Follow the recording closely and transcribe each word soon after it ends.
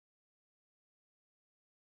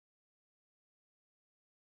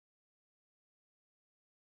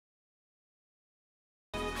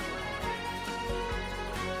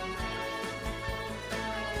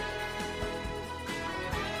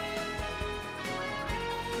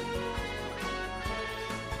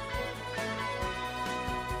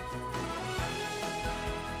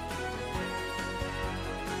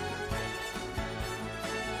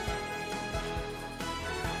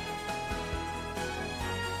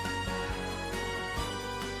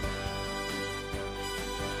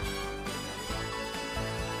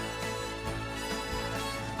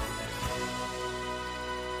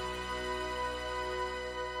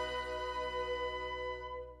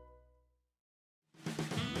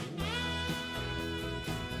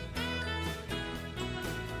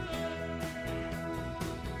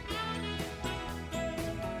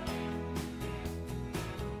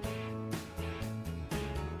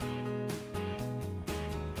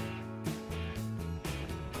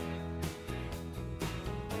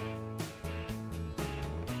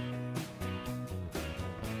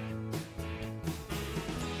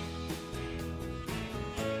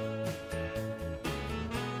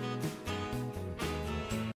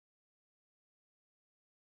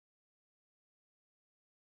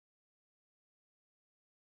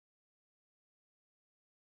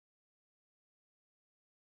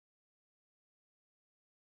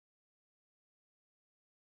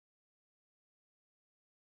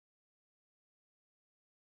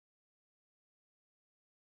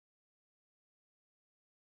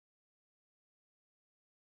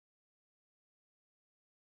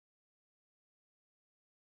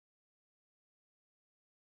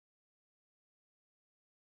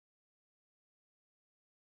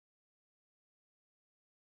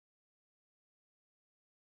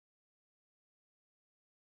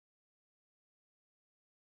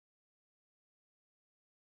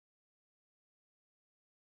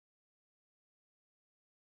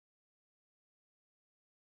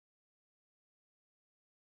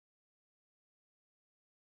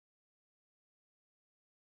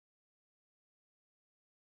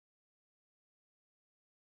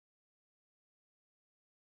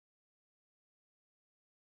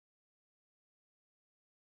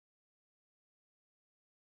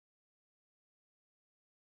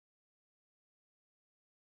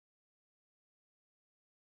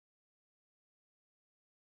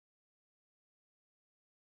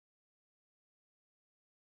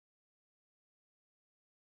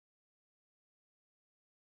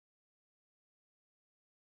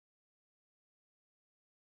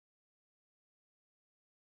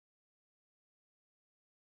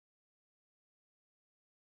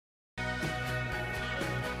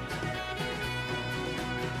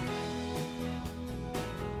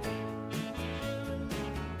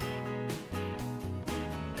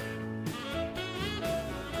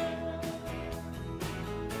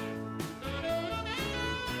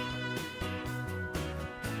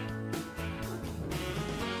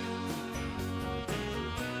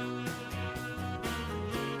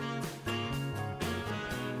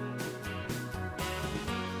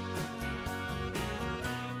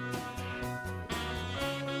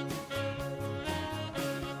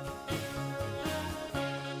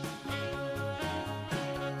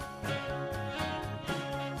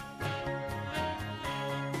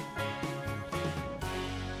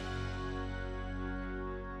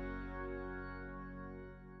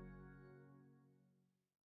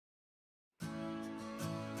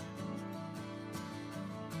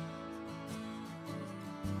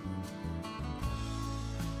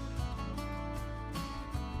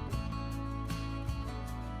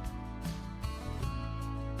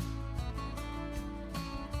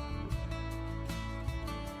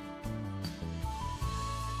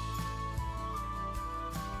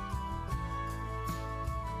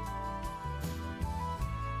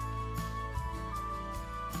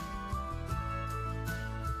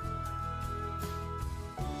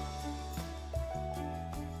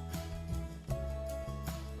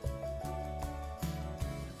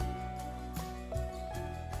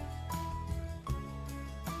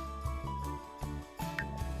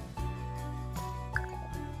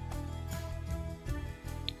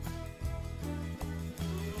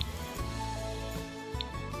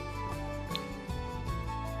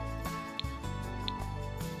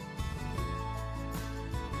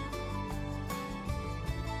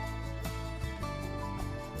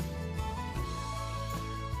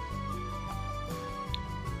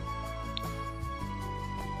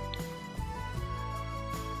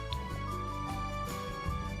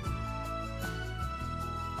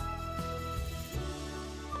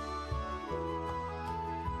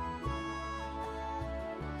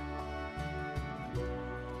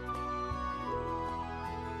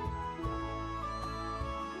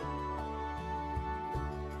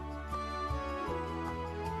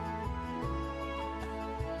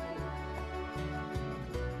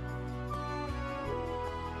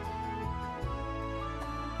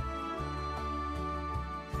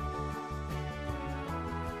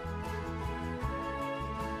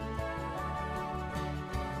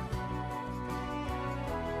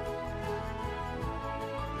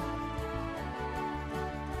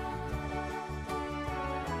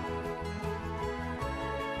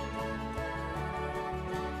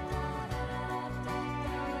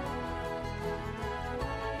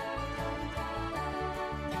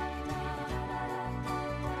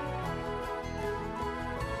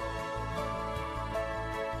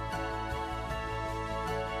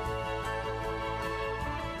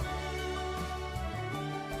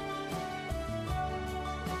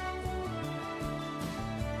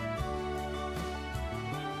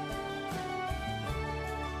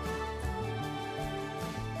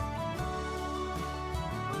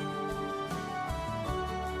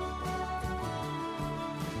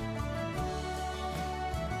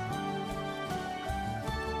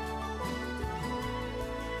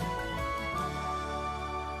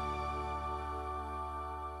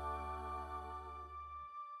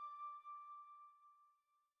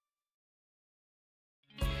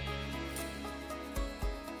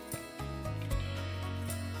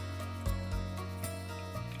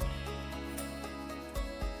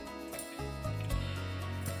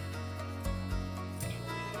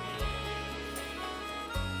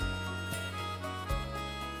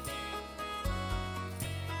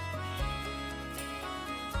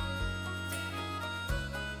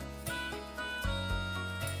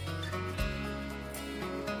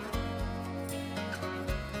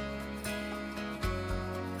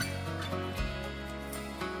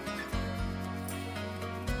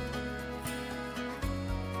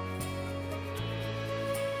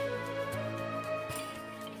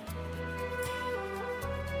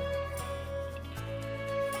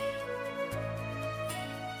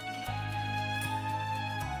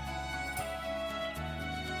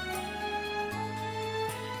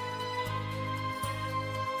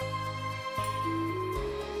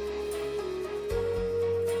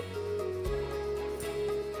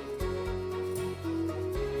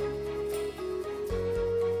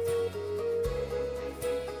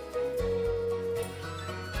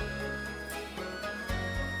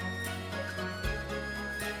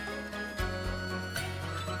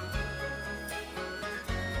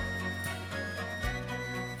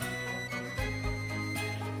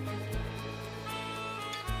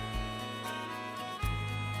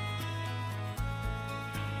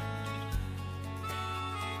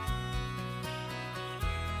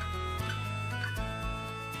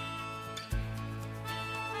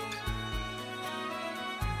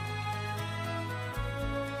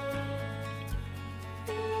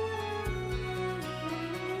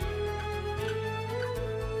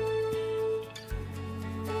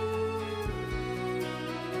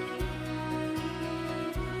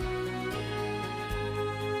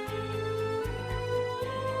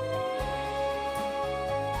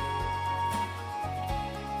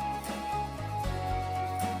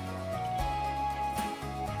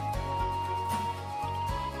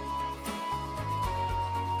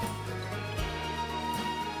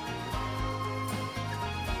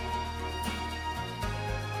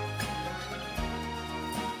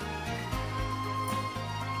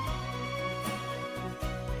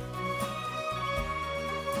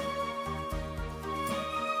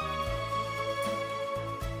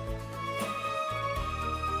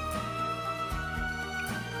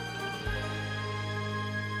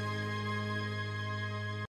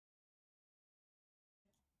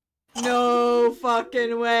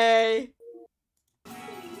fucking way!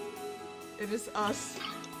 It is us.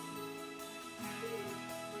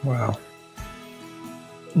 Wow.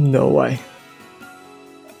 No way.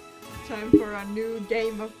 Time for a new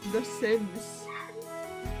game of The Sims.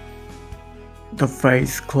 The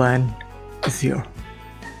Face Clan is here.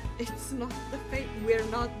 It's not the Face. We're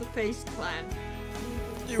not the Face Clan.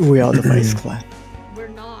 We are the Face Clan. We're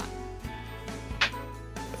not.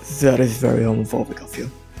 That is very homophobic of you.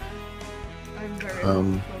 I'm very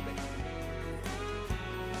homophobic.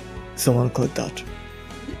 Someone click that.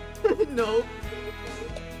 No.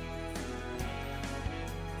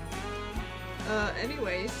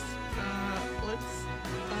 Anyways, let's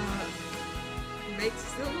make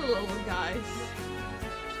still little guys.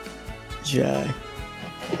 Yeah.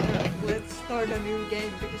 Let's start a new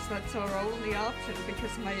game because that's our only option.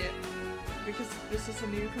 Because this is a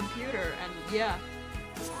new computer and yeah.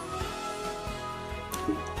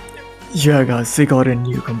 Yeah, guys, they got a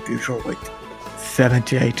new computer with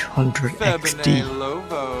 7800 XD.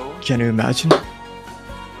 Can you imagine?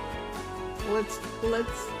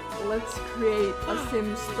 Let's create a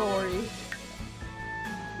Sim story.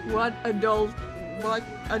 What adult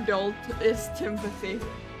is Timothy?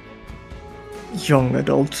 Young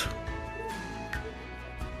adult.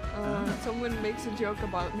 Someone makes a joke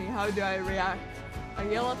about me. How do I react? I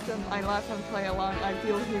yell at them, I laugh and play along, I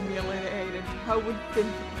feel humiliated. How would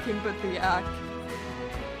Timothy act?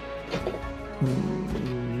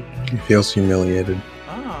 He feels humiliated.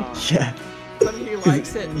 Yeah. But he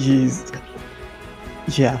likes it.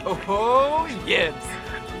 Yeah. Oh, yes!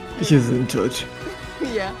 He's into it.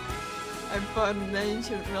 Yeah. I found an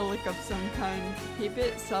ancient relic of some kind. Keep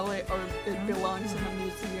it, sell it, or it belongs in a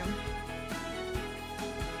museum.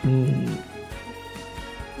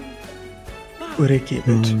 Would I keep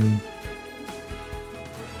it?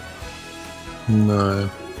 No.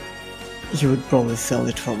 You would probably sell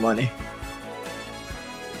it for money.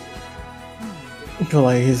 But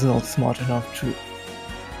like, he's not smart enough to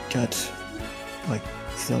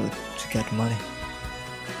sell it to get money.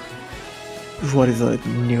 What is a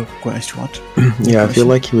new quest? What? Yeah, I feel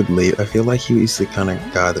like he would leave. I feel like he's the kind of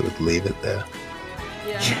guy that would leave it there.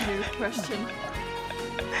 Yeah, new question.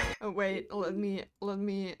 Oh wait, let me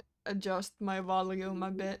adjust my volume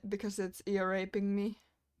a bit because it's ear raping me.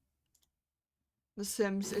 The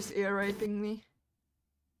Sims is ear raping me.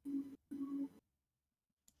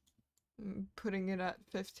 I'm putting it at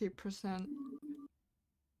 50%.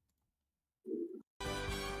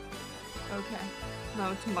 Okay,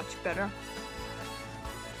 now it's much better.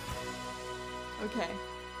 Okay,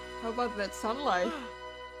 how about that sunlight?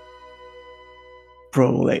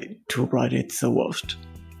 Probably too bright. It's the worst.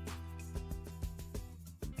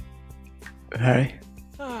 Hey.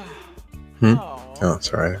 Oh,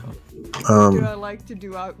 sorry. Do I like to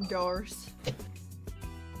do outdoors?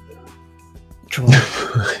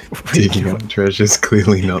 Digging up treasure's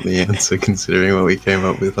clearly not the answer, considering what we came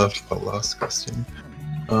up with after the last question.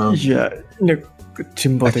 Yeah, no,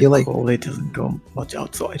 Timothy I feel like probably doesn't go much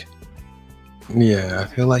outside. Yeah, I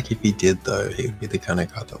feel like if he did though, he would be the kind of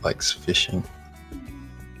guy that likes fishing.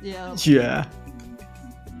 Yeah. Yeah.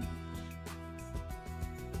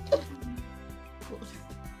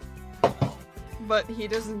 But he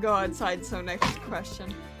doesn't go outside, so next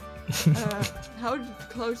question. How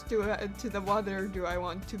close to the water do I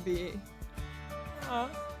want to be?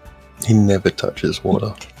 He never touches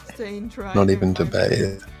water. Staying dry. Not even to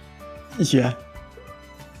bathe. Yeah.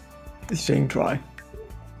 Staying dry.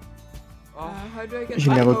 How do I get He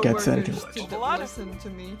my never gets coworkers anything. to listen to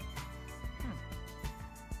me?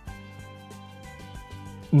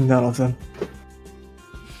 None of them.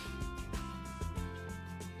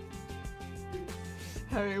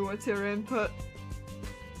 Harry, what's your input?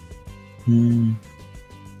 He's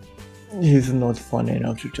not funny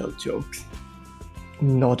enough to tell jokes.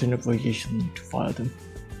 Not in a position to fire them.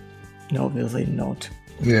 Obviously not.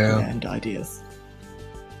 Yeah. Grand ideas.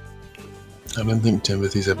 I don't think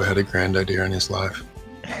Timothy's ever had a grand idea in his life.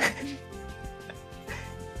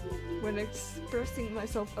 When expressing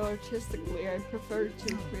myself artistically, I prefer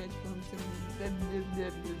to create something.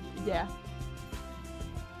 Yeah.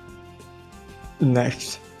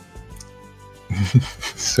 Next.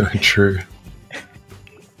 So true.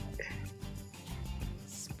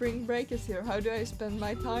 Spring break is here. How do I spend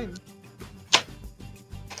my time?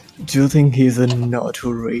 Do you think he's a nerd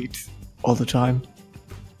who reads all the time?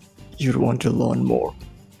 You'd want to learn more.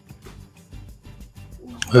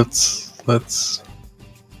 Let's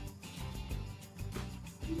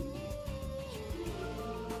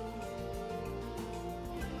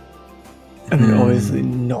I mean, obviously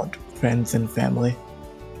not friends and family.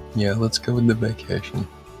 Yeah, let's go with the vacation.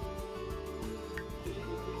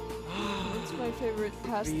 favorite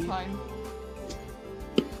pastime?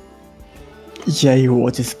 Yeah, he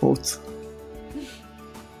watches sports.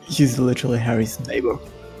 He's literally Harry's neighbor.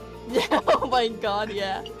 Yeah, oh my god,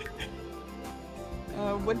 yeah.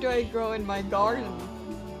 What do I grow in my garden?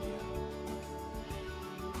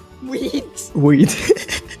 Weeds. Weed.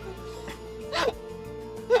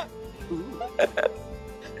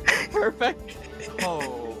 Perfect.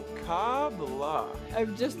 Oh, Kabla.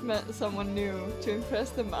 I've just met someone new. To impress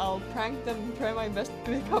them, I'll prank them, try my best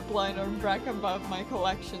pickup line, or brag about my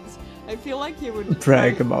collections. I feel like he would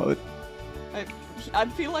Brag try- about. I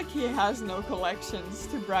feel like he has no collections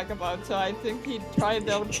to brag about, so I think he'd try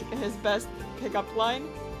his best pickup line.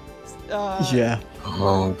 Yeah.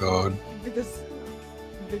 Oh god. Because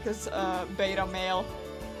beta male.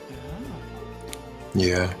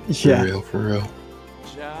 Yeah. Yeah. For real.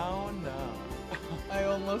 Jow no. I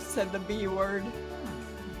almost said the B word.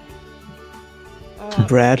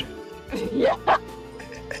 Brad. Yeah.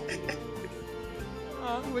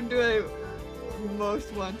 What do I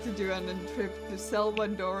most want to do on a trip to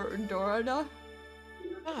Salvador?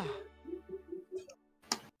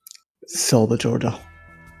 Salvador.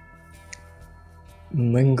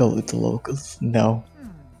 Mingle with the locals. No.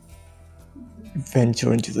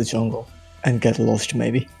 Venture into the jungle and get lost,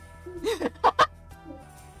 maybe.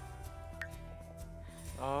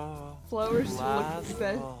 Oh, Flowers look last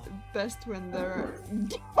ball. best when they're.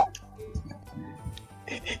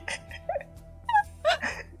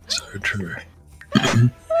 So true.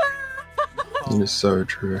 It is so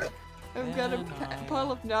true. I've got a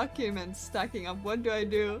pile of documents stacking up. What do I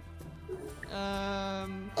do?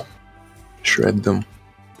 Shred them.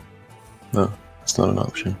 No, it's not an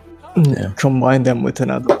option. Yeah. Combine them with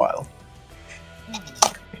another pile.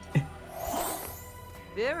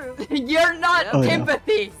 You're not Oh, yeah.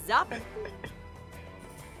 Timothy.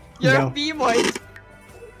 You're No. a femoid.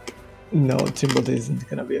 No, Timothy isn't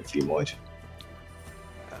gonna be a femoid.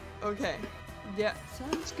 Okay. Yeah,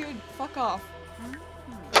 sounds good. Fuck off.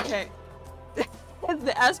 Okay.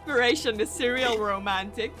 The aspiration is serial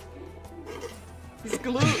romantic. He's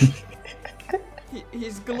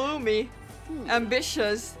he's gloomy,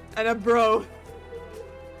 ambitious, and a bro.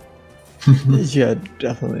 Yeah,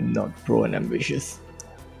 definitely not pro and ambitious.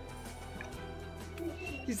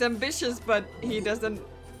 He's ambitious, but he doesn't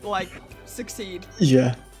like succeed.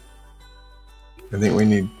 Yeah. I think we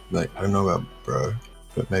need, like, I don't know about bro,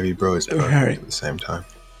 but maybe bro is perfect Harry. at the same time.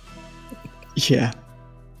 Yeah.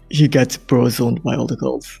 He gets bro-zoned by all the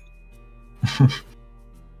girls.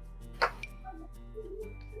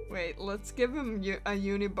 Wait, let's give him a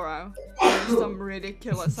unibrow or some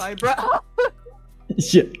ridiculous eyebrow.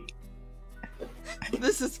 Yeah,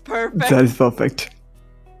 This is perfect. that is perfect.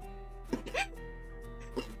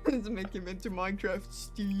 Let's make him into Minecraft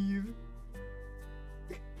Steve.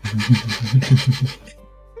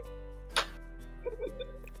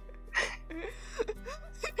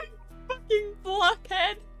 Fucking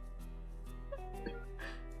blockhead.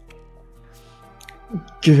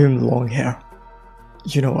 Give him long hair.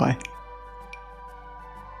 You know why?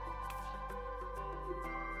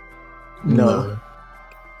 No.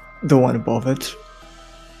 The one above it.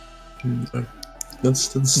 No.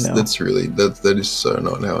 That's No. that is so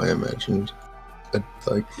not how I imagined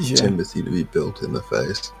Yeah. Timothy to be built in the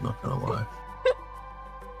face, not gonna lie.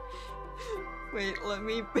 Wait, let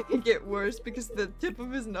me make it worse because the tip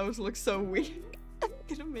of his nose looks so weird. I'm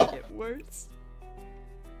gonna make it worse.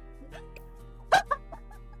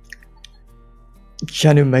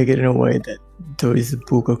 Can you make it in a way that there is a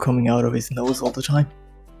booger coming out of his nose all the time?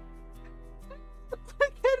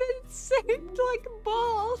 Look at it shaped like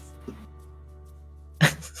balls.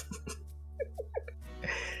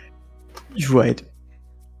 Right.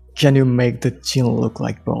 Can you make the chin look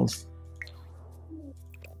like balls?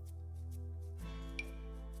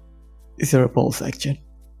 Is there a ball section?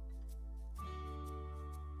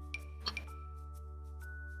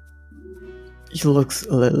 He looks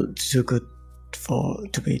a little too good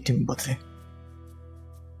to be Timothy.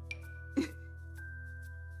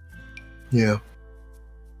 Yeah.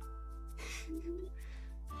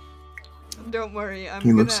 Don't worry, I'm He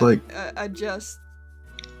gonna looks like- adjust.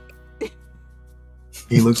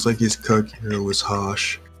 He looks like his Coke hero was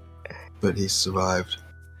harsh, but he survived.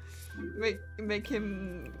 Make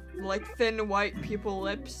him like thin white people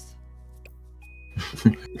lips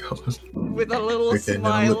God. with a little Okay,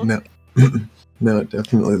 smile. now now it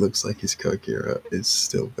definitely looks like his Coke hero is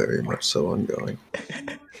still very much so ongoing.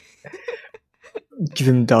 Give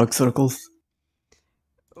him dark circles.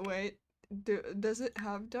 Wait, does it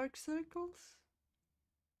have dark circles?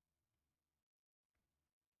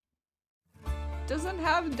 Doesn't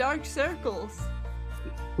have dark circles.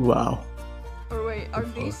 Wow. Or wait, are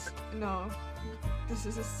fuck? these? No. This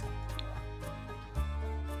is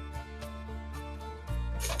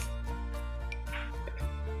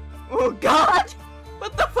Oh god!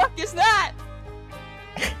 What the fuck is that?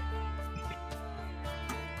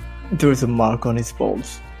 There's a mark on his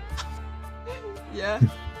balls. Yeah.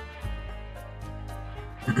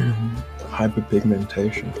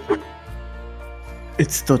 Hyperpigmentation.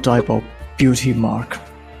 It's the type of beauty mark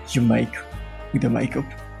you make with the makeup.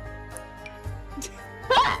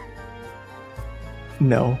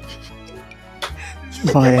 No.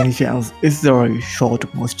 By any chance, is there a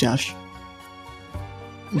short mustache?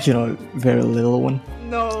 You know, very little one.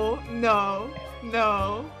 No, no,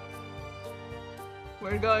 no.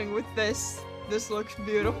 We're going with this. This looks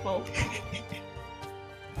beautiful.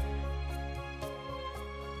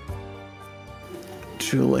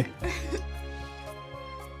 Truly.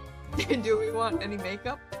 Do we want any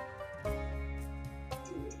makeup?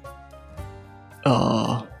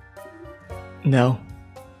 No.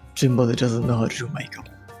 Jimbo doesn't know how to do makeup.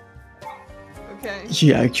 Okay.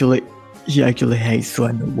 He actually hates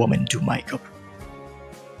when a woman do makeup.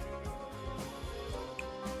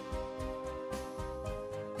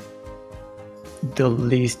 The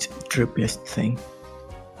least drippiest thing.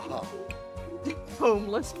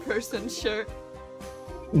 Homeless person shirt.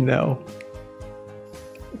 No.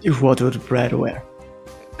 What would Brad wear?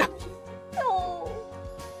 No.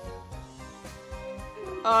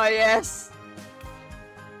 Oh yes.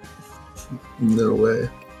 No way.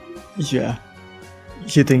 Yeah.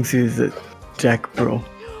 He thinks he's a Jack bro.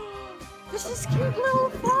 This is cute little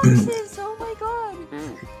foxes. Oh my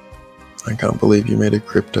god. I can't believe you made a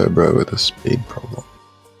crypto bro with a speed problem.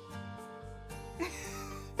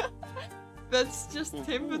 That's just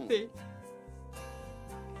Timothy.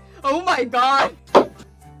 Oh my god.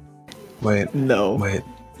 Wait, No. wait,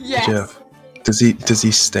 Yes. Jeff. Does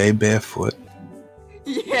he stay barefoot?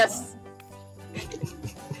 Yes.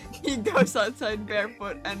 He goes outside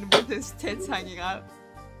barefoot and with his tits hanging out.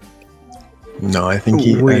 No, I think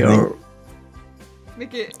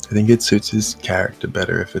Mickey. I think it suits his character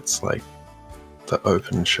better if it's like the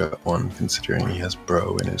open shirt one, considering he has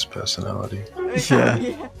bro in his personality. Yeah.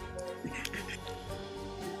 Yeah.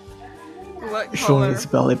 What Showing color? his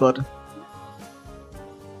belly button.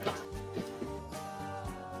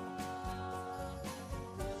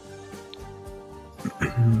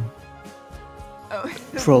 Oh,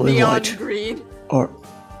 Probably neon white. green. Or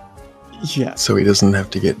yeah. So he doesn't have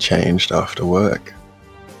to get changed after work.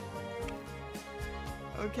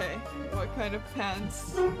 Okay. What kind of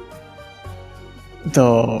pants?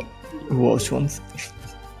 The worst ones.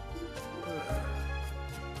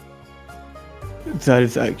 That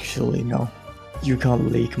is actually no. You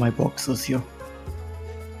can't leak my boxes here.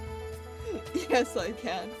 Yes, I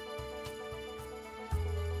can.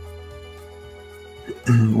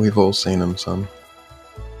 We've all seen him, son.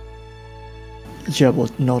 Yeah,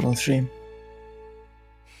 but not on stream.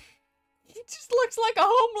 He just looks like a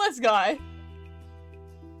homeless guy.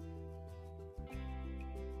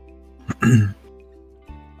 You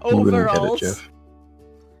wouldn't get it, Overalls. Jeff.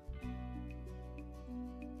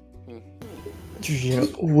 Yeah,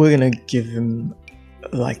 we're gonna give him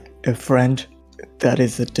like a friend that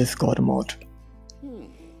is a Discord mod.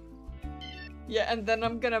 Yeah, and then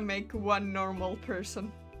I'm gonna make one normal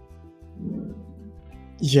person.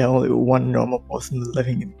 Yeah, only one normal person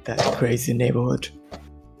living in that crazy neighborhood.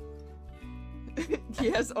 He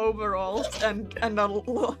has overalls and a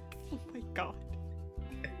oh my god.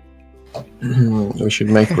 We should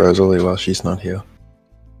make Rosalie while she's not here.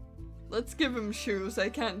 Let's give him shoes. I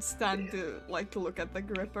can't stand to look at the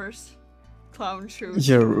grippers. Clown shoes.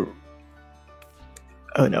 You're...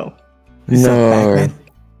 Oh no. Is that No. Batman?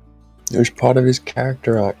 It was part of his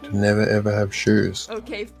character arc to never ever have shoes.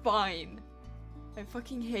 Okay, fine. I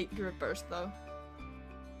fucking hate grippers though.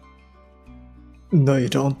 No, you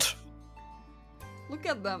don't. Look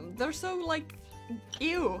at them. They're so like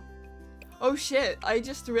ew. Oh shit, I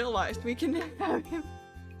just realized we can have him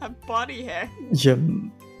have body hair. Yeah,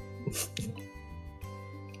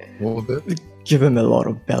 All of it? give him a lot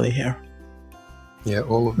of belly hair. Yeah,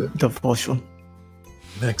 all of it. The first one.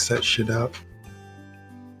 Max that shit out.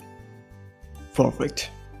 Perfect.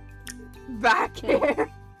 Back hair.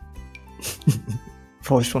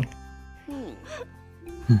 First one.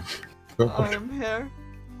 Arm hair.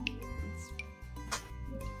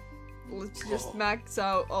 Let's just max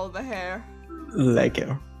out all the hair. Leg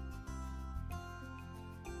hair.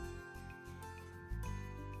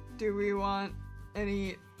 Do we want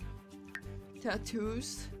any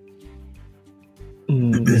tattoos?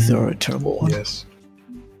 These are a terrible one. Yes.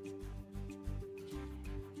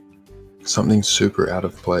 Something super out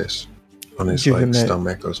of place. on his Give like him a-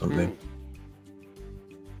 stomach or something.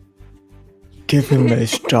 Give him a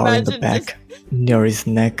star in the Imagine back, near his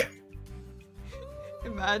neck.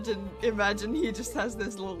 Imagine he just has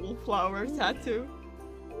this little flower tattoo.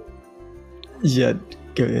 Yeah,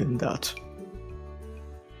 give him that.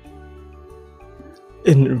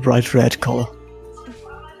 In bright red color.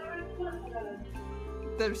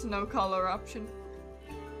 There's no color option.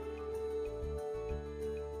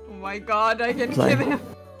 Oh my god, I can Like- give him.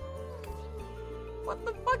 What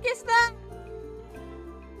the fuck is that?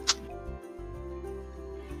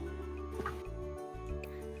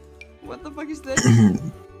 What the fuck is this?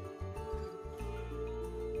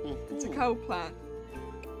 It's a cow plant.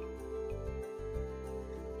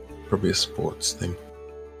 Probably a sports thing.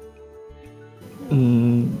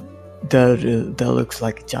 That looks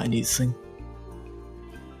like a Chinese thing.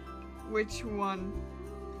 Which one?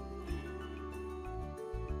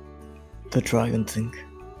 The dragon thing.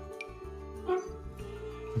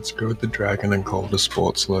 Let's go with the dragon and call it a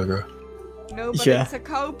sports logo. No, but Yeah. it's a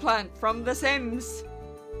cow plant from The Sims.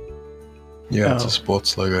 Yeah, it's Oh. a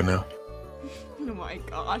sports logo now. Oh my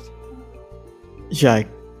god. Yeah,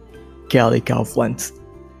 Galley cow plants.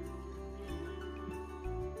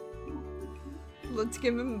 Let's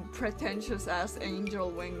give him pretentious ass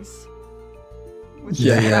angel wings. With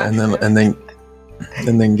Yeah, the yeah,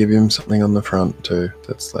 and then give him something on the front too.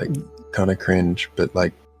 That's like kind of cringe, but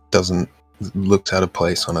like doesn't looks out of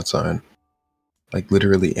place on its own. Like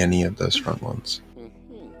literally any of those front ones.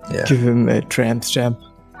 Yeah, Give him a tramp stamp.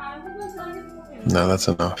 no, that's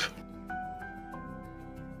enough.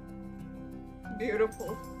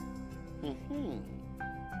 Beautiful.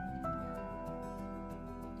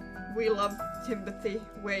 We love Timothy.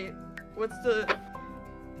 Wait, what's the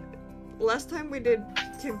last time we did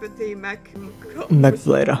Timothy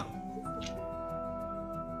McBlader.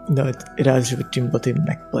 No, it has with Timothy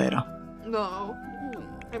McBlader. No,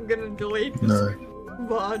 I'm gonna delete this No,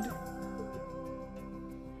 VOD.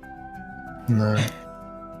 no.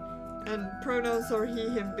 And pronouns are he,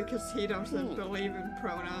 him because he doesn't believe in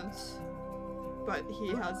pronouns. But he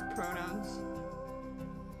has pronouns.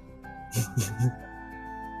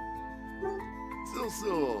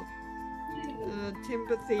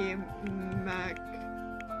 Timothy Mac.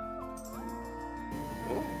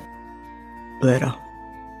 Blader.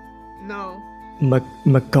 No.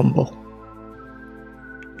 McCumble.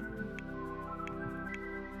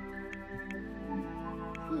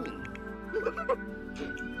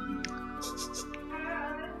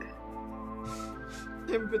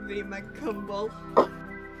 Timothy McCumble.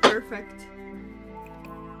 Perfect.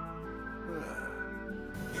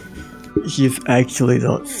 He's actually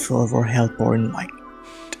the server helper in like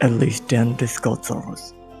at least 10 Discord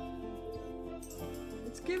servers.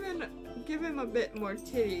 Let's give him a bit more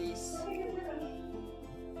titties.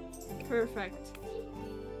 Perfect.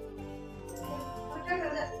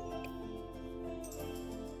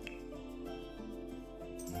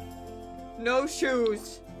 No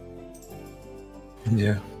shoes.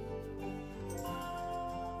 Yeah.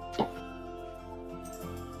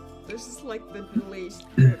 This is like the least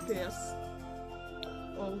creepiest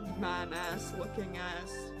old man ass looking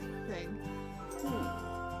ass thing.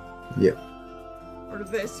 Yep. Or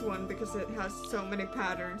this one because it has so many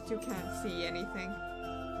patterns you can't see anything.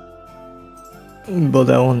 But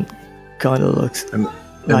that one kinda looks And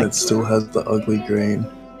like it still has the ugly green,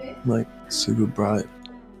 like super bright.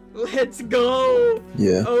 Let's go!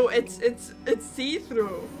 Yeah. Oh, it's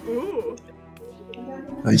see-through. Ooh.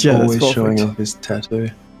 He's Yeah, that's always showing perfect. off his tattoo.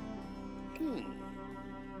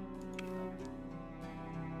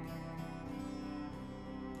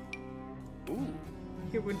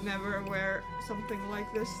 He would never wear something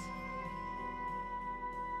like this.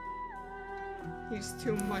 He's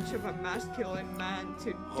too much of a masculine man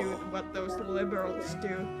to do what those liberals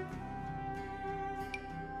do.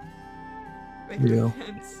 Make Yeah. the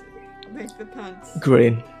pants. Make the pants.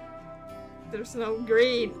 green. There's no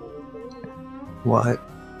green. White.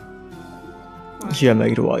 Why? Yeah,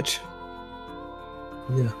 make it white.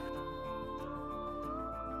 Yeah.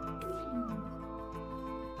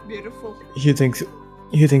 Beautiful. He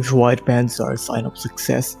thinks white pants are a sign of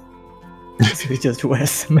success. So he just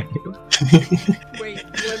wears them anyway. Wait,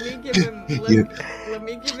 let me give him. Let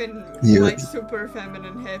me give him Yeah. like super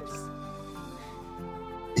feminine hips.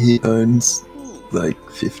 He owns like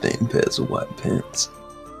 15 pairs of white pants.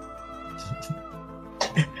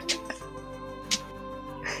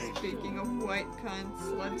 Speaking of white pants,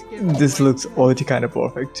 let's give him This white looks pants. already kind of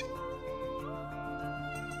perfect.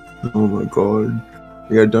 Oh my god.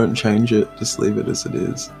 Yeah, don't change it, just leave it as it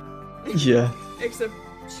is. Yeah. Except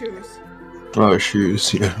shoes. Oh,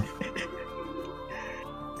 shoes, yeah.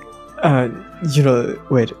 You know,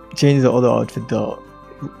 wait, change the other outfit,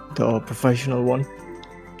 the professional one.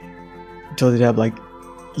 Does it have like,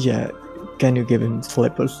 yeah, can you give him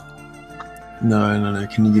slippers? No.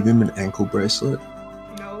 Can you give him an ankle bracelet?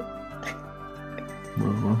 No.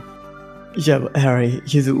 Oh. Yeah, but Harry,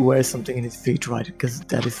 he should wear something in his feet, right? Because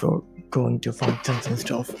that is for going to functions and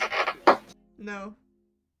stuff. No.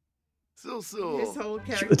 So. His whole What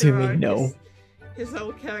do you character mean, arc no? is his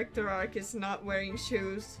whole character arc is not wearing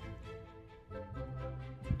shoes.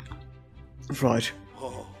 Right.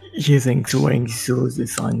 Oh. He thinks wearing shoes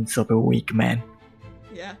is signs of a weak man.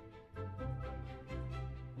 Yeah.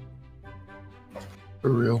 For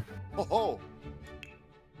real. Oh.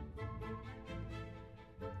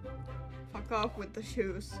 Fuck off with the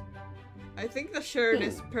shoes. I think the shirt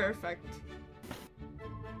is perfect.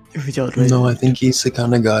 Without No, I think he's the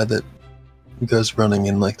kind of guy that goes running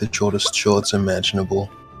in like the shortest shorts imaginable.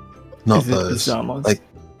 Not Is it those. pajamas? Like,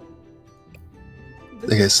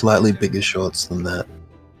 okay, slightly bigger shorts than that.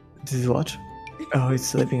 This is what? Oh, it's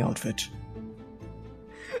sleeping outfit.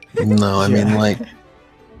 No, I mean Yeah. like,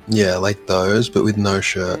 yeah, like those, but with no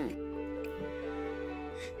shirt.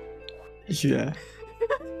 Yeah.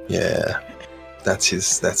 Yeah, that's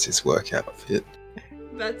his work outfit.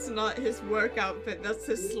 That's not his work outfit, that's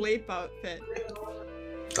his sleep outfit.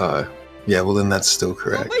 Oh, yeah. Well, then that's still Oh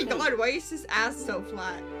correct. my god, why is his ass so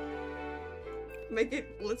flat?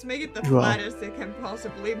 Let's make it the Wow. flattest it can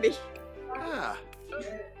possibly be. Ah.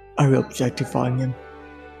 Are you objectifying him?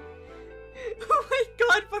 Oh my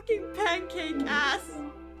god, fucking pancake ass!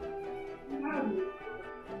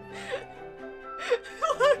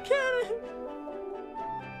 Look at it!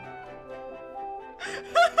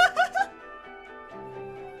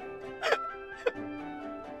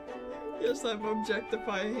 Yes, I'm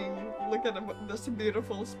objectifying. Look at this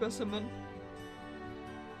beautiful specimen.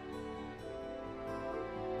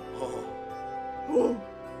 Oh. Oh.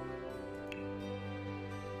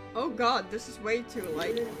 Oh god, this is way too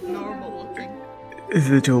like normal looking. Is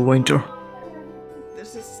it a winter?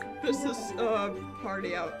 This is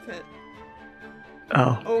party outfit.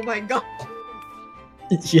 Oh, Oh my god.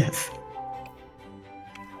 yes.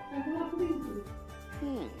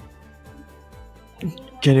 Hmm.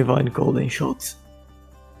 Can you find golden shots?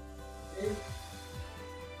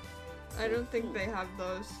 I don't think they have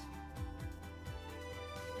those.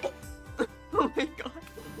 Oh my god.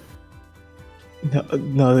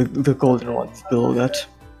 No, the golden one's below that.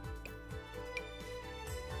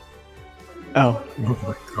 Oh, Oh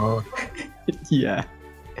my god. yeah.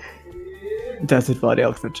 That's it for the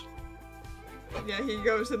outfit. Yeah, he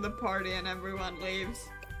goes in the party and everyone leaves.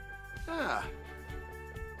 Ah.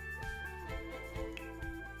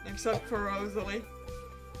 Except for Rosalie.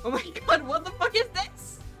 Oh my god, what the fuck is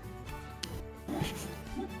this?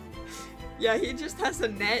 Yeah, he just has a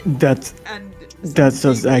net That's and just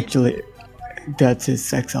seaweed. actually that's his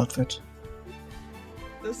sex outfit.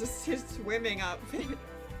 This is his swimming outfit.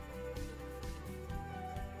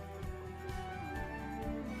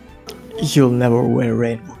 You'll never wear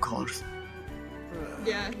rainbow colors.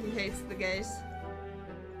 Yeah, he hates the gays.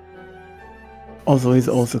 Also, he's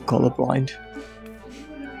also colorblind,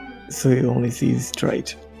 so he only sees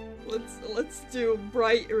straight. Let's do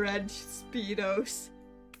bright red speedos.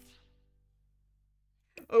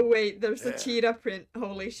 Oh wait, there's a Yeah. cheetah print.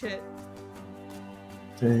 Holy shit.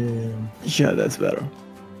 Damn. Yeah, that's better.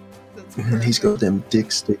 That's He's got perfect. them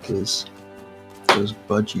dick stickers. Those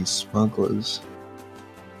budgie smugglers.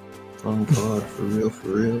 Oh god, for real, for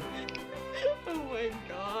real. Oh my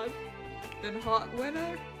god. Then hot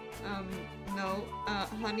winter? No.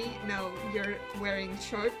 Honey, no, you're wearing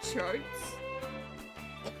short shorts.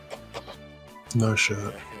 No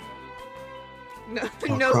shirt. No,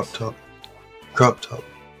 Oh, no. crop top. Crop top.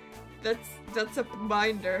 That's a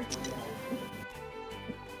binder.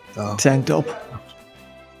 Oh, Tank top.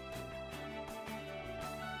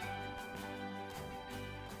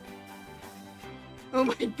 Oh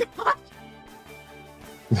my god.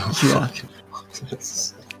 Yeah. fucking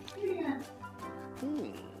this.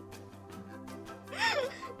 Hmm.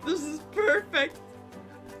 This is perfect.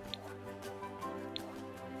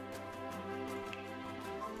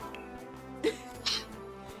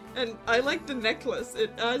 And I like the necklace.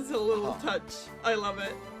 It adds a little touch. I love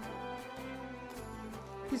it.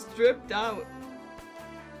 He's dripped out.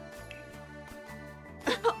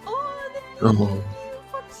 Oh, the Oh.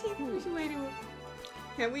 foxy lady.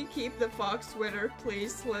 Can we keep the fox sweater,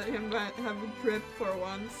 please? Let him have a drip for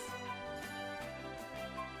once.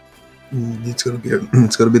 It's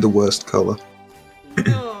gotta be the worst color.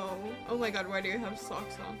 No. Oh my god, why do you have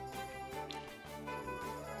socks on?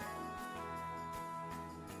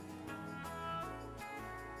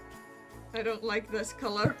 I don't like this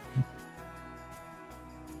color.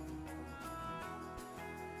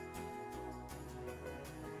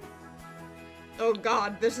 Oh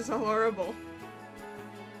god, this is horrible.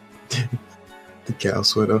 The cow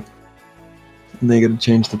sweater. And they gotta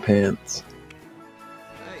change the pants.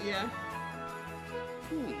 Yeah.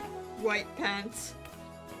 White pants.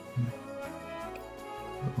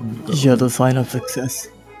 Yeah, the sign of success.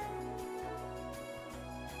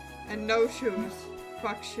 And no shoes.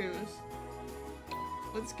 Fuck shoes.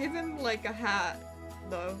 Let's give him like a hat,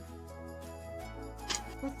 though.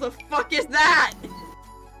 What the fuck is that?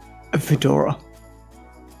 A fedora.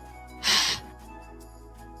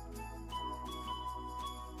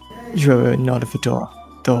 You're not a fedora.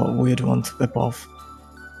 The weird ones above.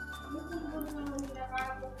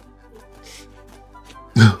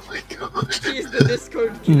 Oh my god. He's the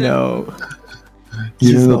Discord kid. No. Give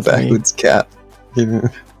She's him a not me. backwards cap. Give him.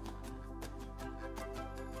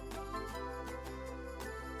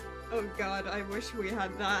 Oh god, I wish we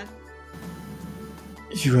had that.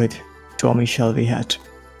 You're right. Tommy Shelby hat.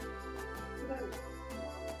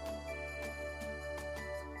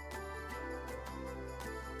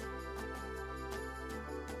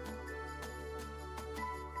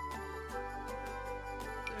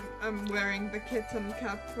 I'm wearing the kitten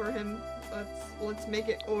cap for him. Let's make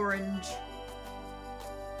it orange.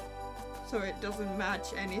 So it doesn't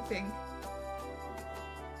match anything.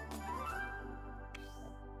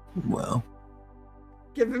 Well.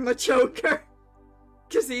 Give him a choker.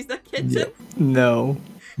 Cause he's the kitten. Yep. No.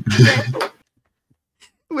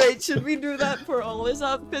 Wait, should we do that for all his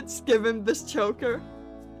outfits? Give him this choker?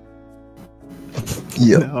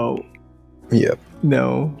 Yep. No. Yep.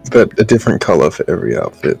 No. But a different color for every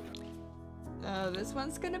outfit. This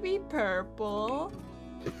one's gonna be purple.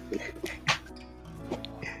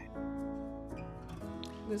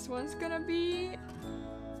 This one's gonna be...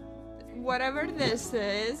 whatever this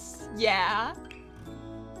is. Yeah.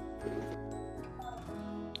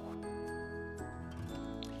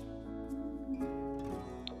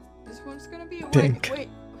 This one's gonna be... Pink. Wait,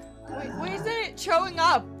 why isn't it showing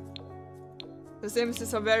up? The Sims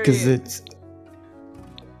is a very... Because it's...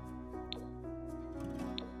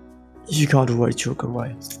 You can't wear choker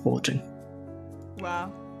while sporting.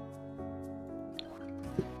 Wow.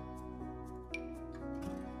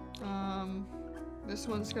 This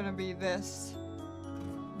one's gonna be this.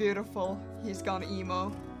 Beautiful. He's gone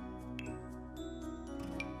emo.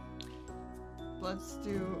 Let's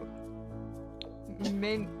do...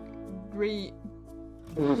 mint green.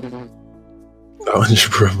 That one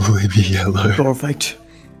should probably be yellow. Perfect.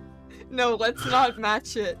 No, let's not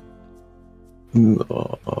match it.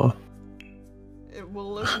 No. It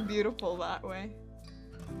will look beautiful that way.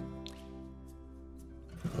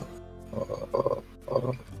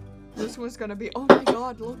 This one's gonna be... oh my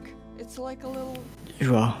god, look! It's like a little...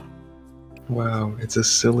 Yeah. Wow, it's a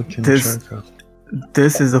silicon This- choker.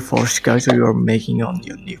 This is the first character you're making on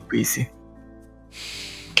your new PC.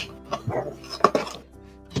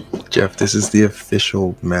 Jeff, this is the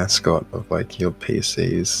official mascot of like your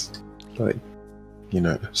PC's, like, you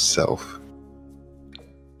know, self.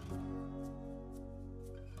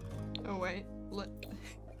 Oh wait,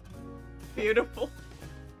 beautiful.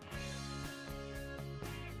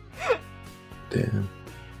 Damn.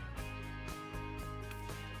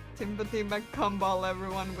 Timothy McCumball,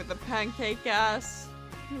 everyone, with the pancake ass.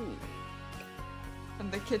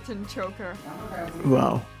 And the kitten choker.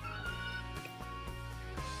 Wow.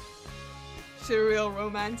 Serial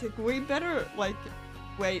romantic. We better, like...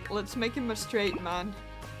 wait, let's make him a straight man.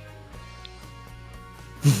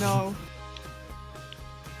 No.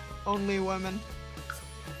 Only women.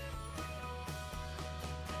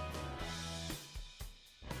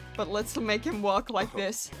 But let's make him walk like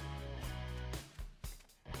this.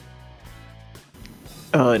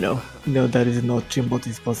 No. No, that is not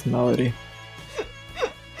Timothy's personality.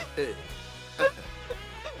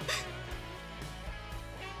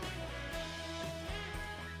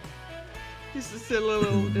 He's a silly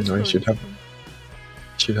little No, he should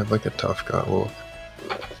have like a tough guy walk.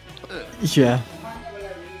 Yeah.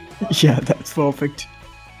 Yeah, that's perfect.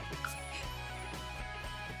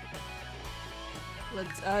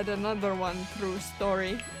 Let's add another one through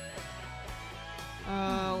story.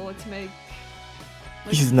 Let's make...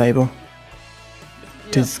 His neighbor.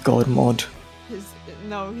 yeah, Discord mod.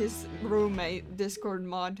 his roommate, Discord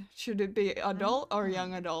mod. Should it be adult or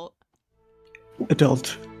young adult?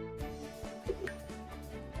 Adult.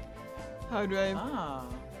 How do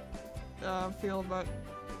I feel about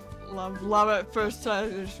love? Love at first sight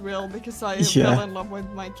is real because I Yeah. fell in love with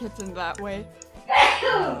my kitten that way.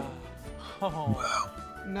 Oh.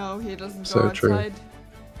 No, he doesn't So go true. outside.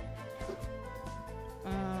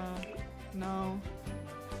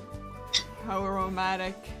 How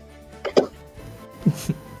romantic.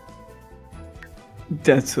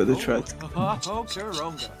 That's for the threat. Oh,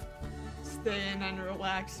 Karonga. Stay in and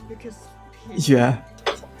relax because Yeah.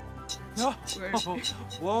 Oh, Where's-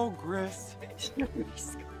 whoa, Gris.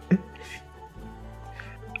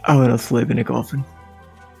 I wanna sleep in a coffin.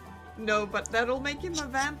 No, but that'll make him a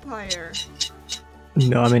vampire.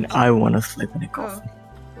 No, I mean I wanna sleep in a coffin.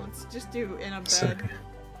 Let's just do in a Same. bed.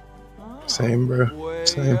 Oh, Same, bro.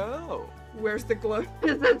 Same. Way-o. Where's the glow?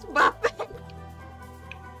 It's popping.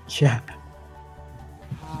 Yeah.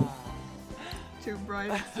 Ah. Too bright,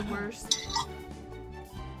 it's the worst.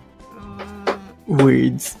 Uh,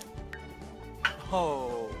 Weeds.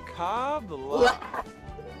 Oh, Kabla.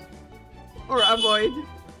 or avoid.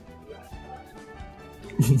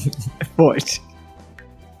 What?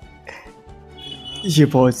 She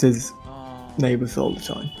avoids his Oh. neighbors all the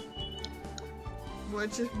time.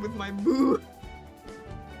 Watch it with my boo.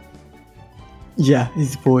 Yeah,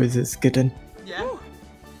 his voice is getting Yeah.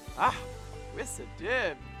 Ah, Wissa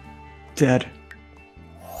Dim. dead.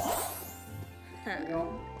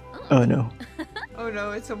 Oh no. Oh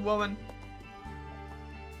no, it's a woman.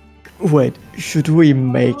 Wait, should we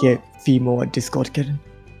make a female Discord kitten?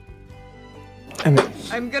 I mean,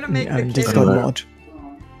 I'm gonna make the kitten. Discord mod.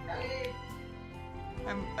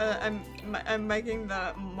 I'm making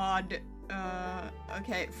the mod.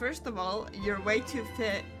 Okay. First of all, you're way too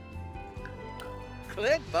fit.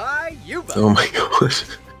 Click by you. Oh my god.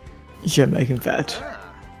 Yeah, make him fat.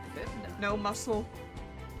 No muscle.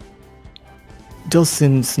 Does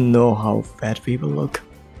Sims know how fat people look?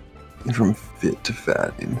 From fit to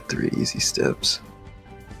fat in 3 easy steps.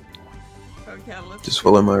 Okay, let's. Just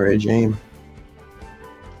follow my regime.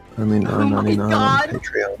 Only Oh my $9.99 on God.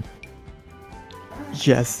 Patreon.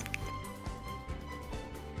 Yes.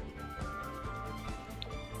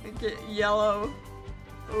 Get yellow.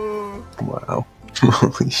 Ooh. Wow.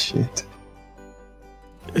 Holy shit.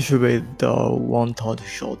 It should be the one-third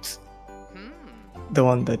shorts. The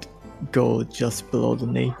one that go just below the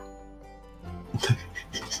knee.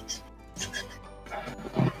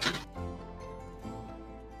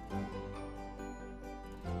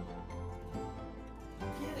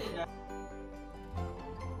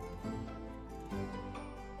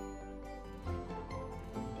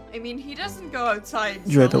 I mean, he doesn't go outside.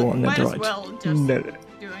 You're so the like, one might at the as right. well just No,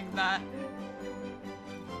 doing that.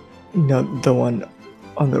 no, the one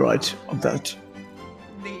on the right of that.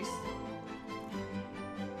 These.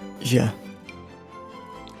 Yeah.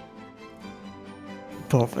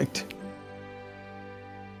 Perfect.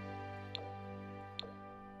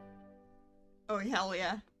 Oh hell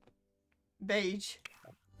yeah. Beige.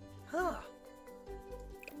 Huh.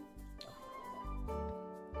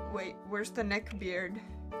 Wait, where's the neck beard?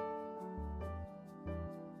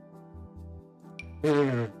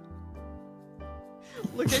 Look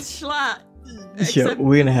at Schlatt. Yeah, Except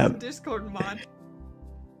we're gonna this is have. Discord mod.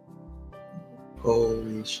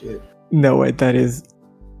 Holy shit. No, wait, that is.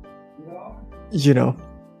 You know.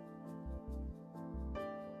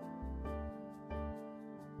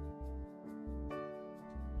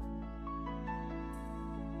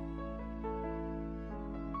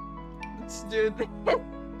 Let's do this.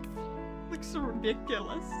 Looks so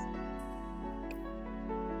ridiculous.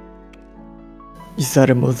 Is that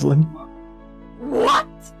a Muslim? What?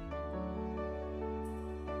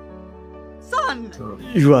 Son!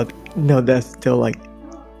 You are. No, that's still like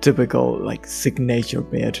typical, like signature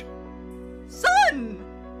beard. Son!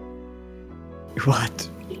 What?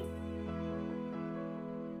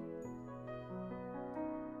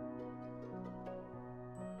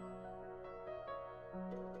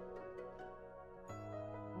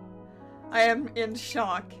 I am in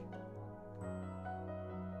shock.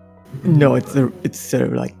 No, it's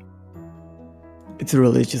like. It's a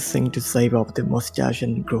religious thing to save up the mustache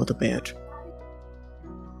and grow the beard.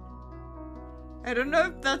 I don't know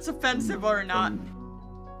if that's offensive or not.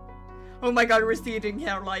 Oh my god, receding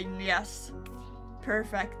hairline, yes.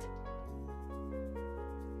 Perfect.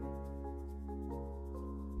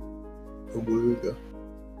 Awooga.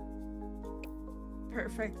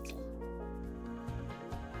 Perfect.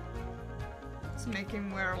 Let's make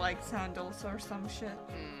him wear like sandals or some shit.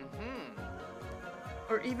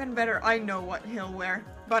 Or even better, I know what he'll wear.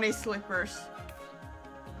 Bunny slippers.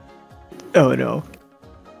 Oh no.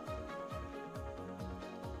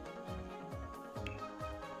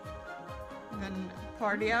 Then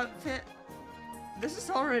party outfit. This is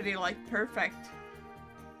already like perfect.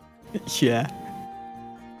 Yeah.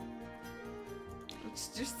 Let's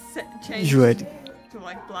just change Right. to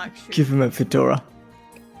like black shoes. Give him a fedora.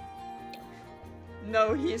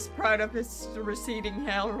 No, he's proud of his receding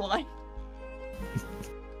hairline.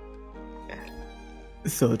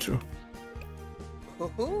 So true.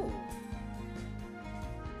 Ooh.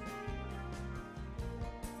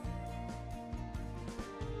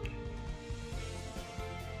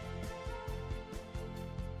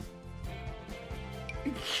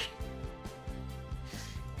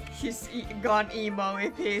 He's gone emo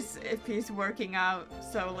if he's working out,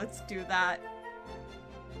 so let's do that.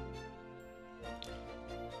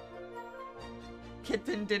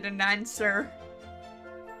 Kitten didn't answer.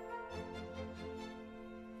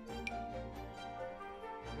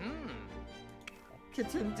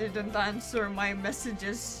 Kitten didn't answer my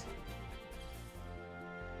messages.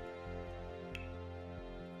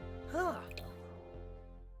 Huh.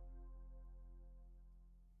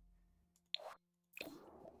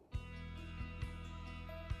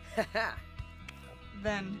 Haha.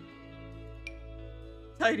 Then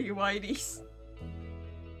tidy whiteys.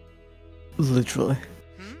 Literally.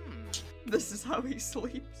 This is how he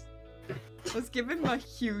sleeps. Let's give him a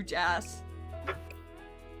huge ass.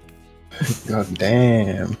 God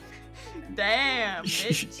damn. Damn,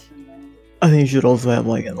 bitch. I think you should also have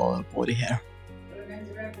like a lot of body hair.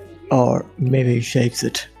 Or maybe he shaves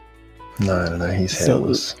it. No, he's So-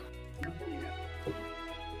 hairless.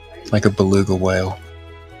 Like a beluga whale.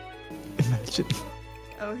 Imagine.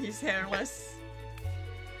 Oh, he's hairless.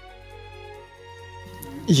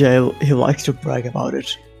 Yeah, he likes to brag about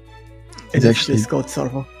it. He's It's actually- Discord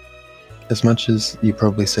server. As much as you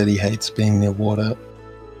probably said he hates being near water,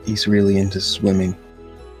 he's really into swimming.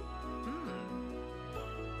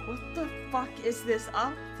 What the fuck is this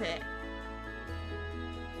outfit?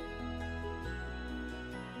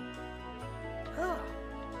 Huh.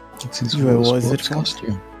 It's his Where full was it sports from?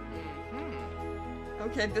 costume.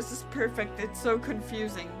 Okay, this is perfect. It's so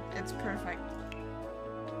confusing. It's perfect.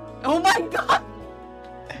 Oh my god!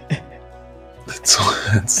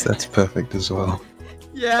 That's perfect as well.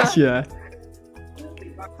 Yeah. Yeah.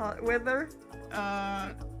 Hot weather.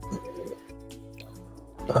 I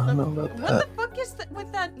don't know about What that. the fuck is that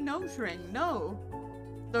with that nose ring? No.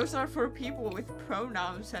 Those are for people with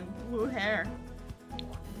pronouns and blue hair.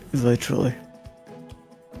 Literally.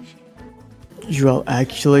 Well,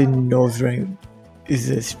 actually, nose ring is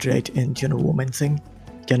a straight Indian woman thing.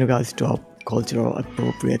 Can you guys stop cultural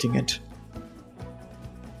appropriating it?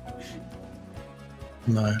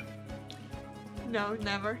 No. No,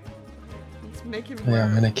 never. Let's make him Yeah,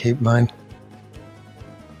 I'm wear. gonna keep mine.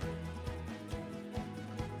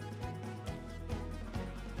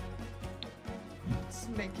 Let's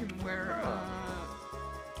make him wear.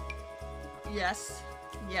 Yes,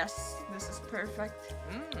 yes. This is perfect.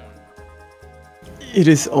 It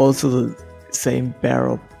is also the same pair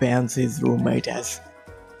of pants his roommate has.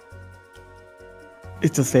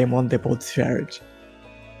 It's the same one, they both share it.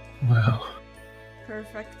 Wow.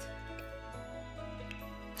 Perfect.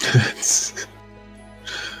 It's...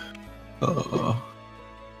 Oh.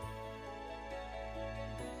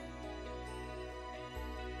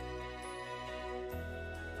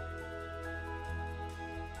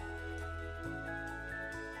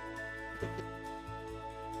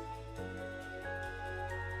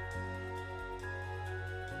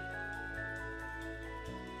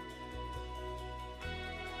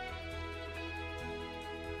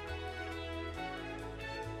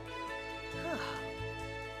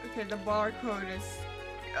 Okay, the barcode is.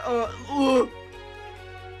 Ugh.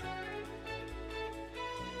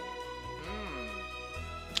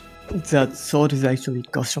 That sword is actually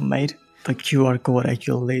custom made. The QR code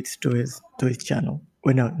actually leads to his channel.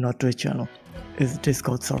 Wait, no, not to his channel. His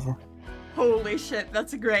Discord server. Holy shit,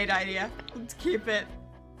 that's a great idea. Let's keep it.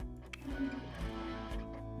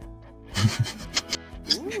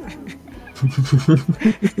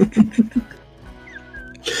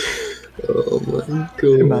 Oh my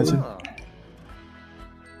god. Imagine.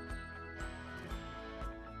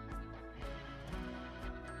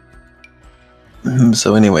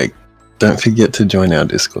 So anyway, don't forget to join our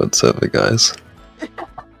Discord server, guys.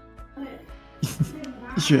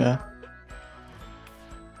 Yeah.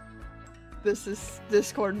 This is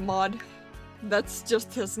Discord mod. That's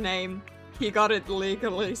just his name. He got it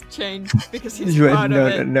legally changed because he's Wait, proud no,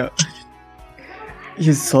 of it. no, no.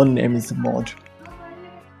 His son name is Mod.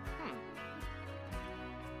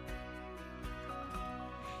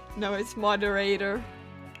 No, it's moderator.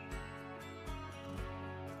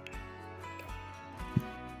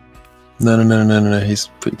 No.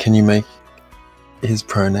 Can you make his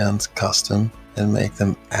pronouns custom and make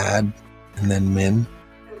them add and then min?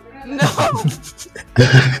 No!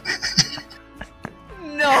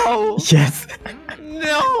 No! Yes.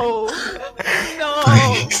 No! No!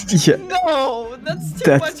 Yeah. No! That's too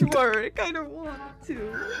That's- much work. I don't want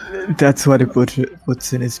to. That's what he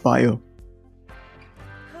puts in his bio.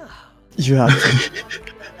 You have to.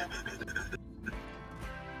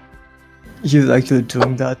 He's actually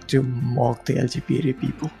doing that to mock the LGBT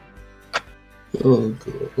people. Oh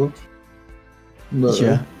god. No,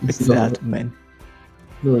 Yeah, he's it's not. that, man.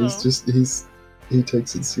 No, No. he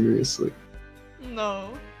takes it seriously.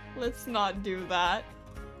 No, let's not do that.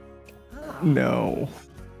 No.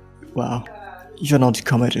 Wow. You're not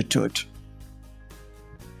committed to it.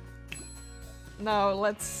 Now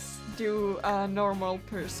let's do a normal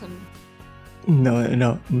person.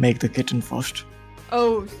 No, make the kitten first.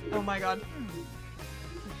 Oh my god.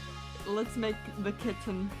 Let's make the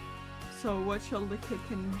kitten. So what shall the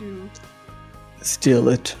kitten do? Steal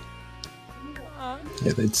it.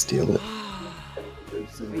 Yeah, they'd steal it.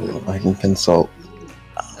 Well, I can consult.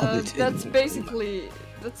 That's basically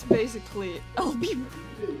I'll be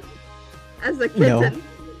as a No. kitten.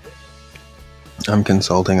 I'm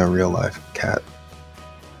consulting a real life cat.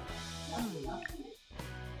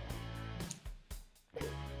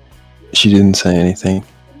 She didn't say anything,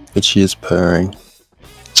 but she is purring.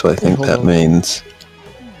 So I think hold that on. means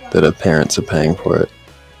that her parents are paying for it.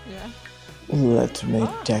 Yeah. Let me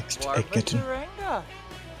text a kitten. Warpataranga.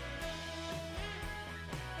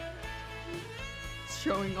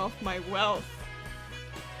 Showing off my wealth.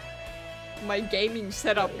 My gaming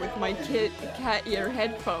setup with my cat ear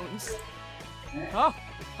headphones. Oh,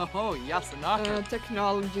 Yasunaka.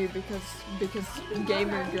 Technology because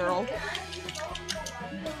gamer girl.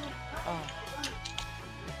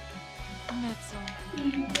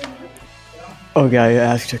 Okay, I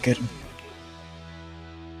asked a kitten.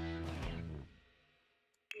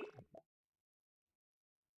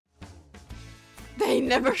 They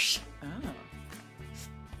never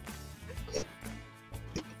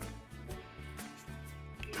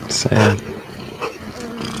Sad.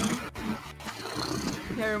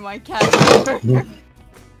 Here my cat.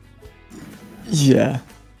 Yeah.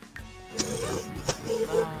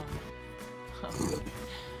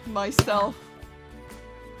 Myself.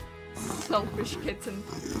 Selfish kitten.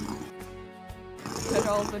 Pet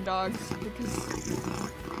all the dogs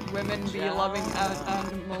because women be loving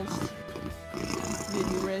animals.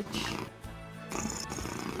 Being rich.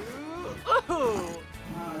 Ooh.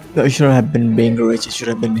 No, you shouldn't have been being rich, you should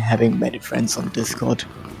have been having many friends on Discord.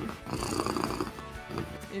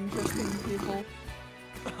 Interesting people.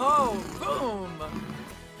 Oh, boom.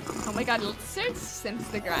 Oh my god, let's search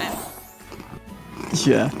Instagram.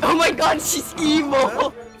 Yeah. Oh my god, she's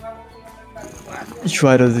evil!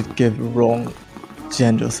 Try to give wrong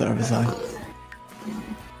gender service sign.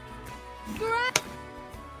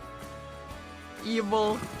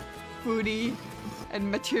 Evil, foodie, and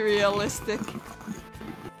materialistic.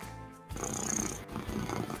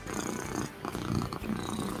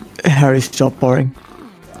 Harry, stop boring.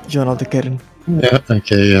 You're not the kitten. Yeah,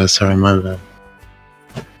 okay, yeah, sorry, my bad.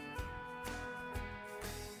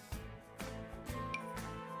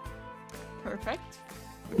 Perfect.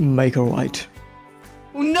 Make her white.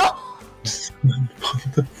 Oh, no!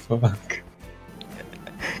 What the fuck?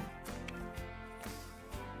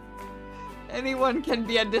 Anyone can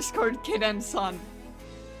be a Discord kid and son.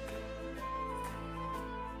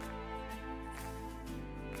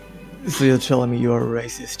 So you're telling me you're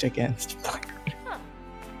racist against black?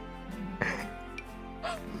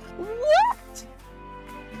 What?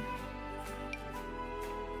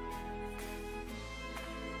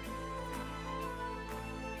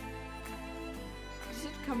 Does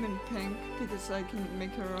it come in pink? Because I can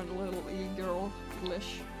make her a little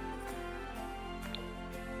e-girl-ish.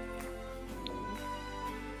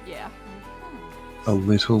 Yeah. A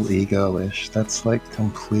little e-girlish. That's like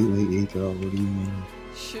completely e-girl. What do you mean?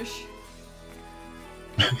 Shush.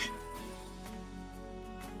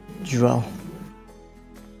 Well,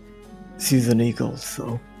 she's an eagle,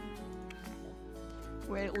 so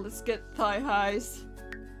Wait, let's get thigh highs.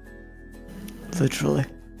 literally.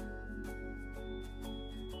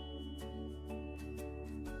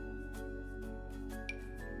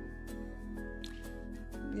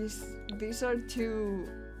 These are too...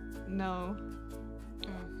 No.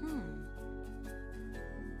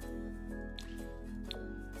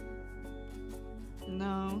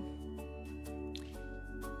 No.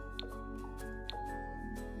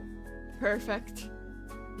 Perfect.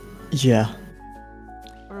 Yeah.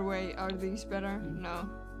 Or wait, are these better? No.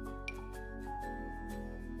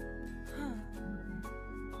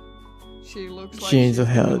 She looks like She needs a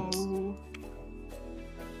she's- head. no.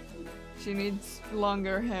 She needs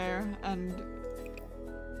longer hair and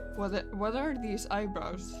what are these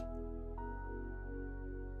eyebrows?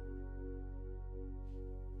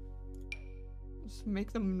 Let's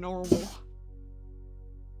make them normal.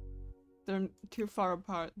 They're too far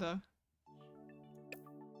apart though.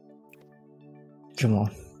 Come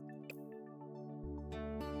on.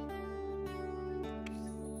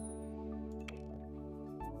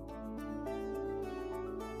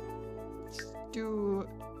 Do.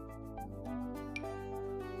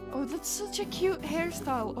 Oh, that's such a cute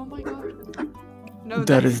hairstyle. Oh my god. No,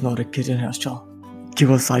 That is not a kitten hairstyle.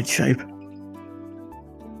 Give a side shape.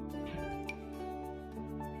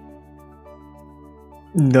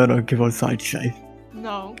 No, give a side shape.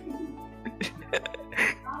 No.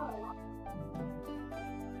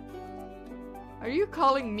 Are you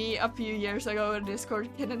calling me a few years ago in Discord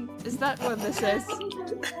kitten? Is that what this is?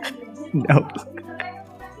 No.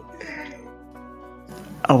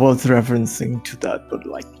 I was referencing to that, but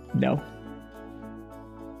like, no.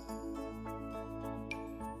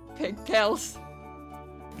 Pigtails.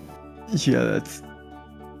 Yeah, that's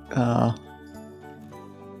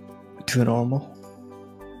too normal.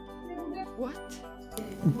 What?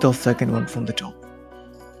 The second one from the top.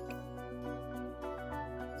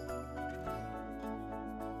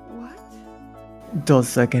 What? The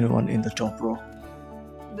second one in the top row.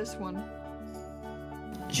 This one.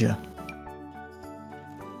 Yeah.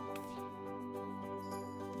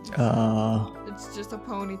 It's just a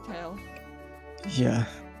ponytail. Yeah.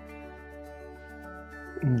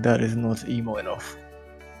 That is not emo enough.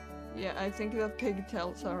 Yeah, I think the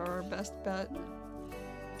pigtails are our best bet.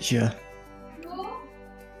 Yeah.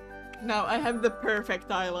 Now I have the perfect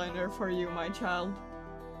eyeliner for you, my child.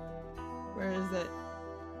 Where is it?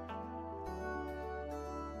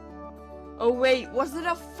 Oh wait, was it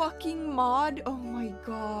a fucking mod? Oh my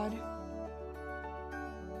god.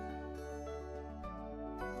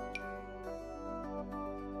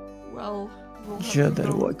 Well, we'll have Yeah, to that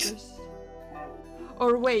go with works. this.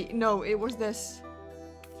 Or wait, no, it was this.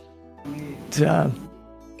 Damn.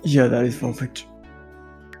 Yeah, that is perfect.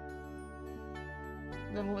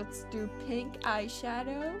 Then let's do pink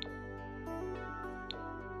eyeshadow.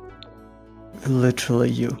 Literally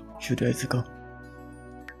you, 2 days ago.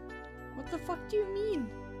 What the fuck do you mean?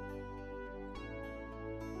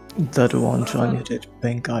 That one time you did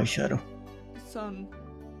pink eyeshadow. Son.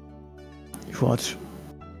 What?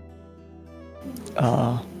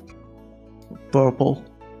 Purple.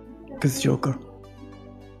 Cause Joker.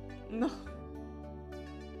 No.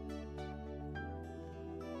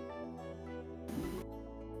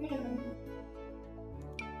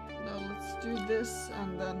 No, let's do this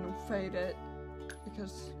and then fade it.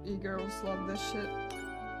 Because e-girls love this shit.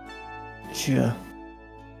 Yeah.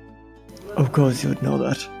 Of course you'd know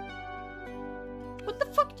that. What the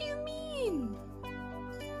fuck do you mean?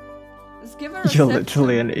 Let's give her a You're septum.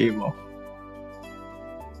 literally an emo.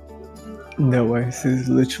 No way, this is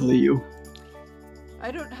literally you.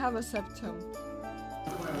 I don't have a septum.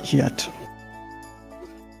 Yet.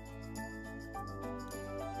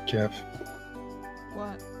 Jeff,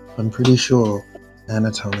 What? I'm pretty sure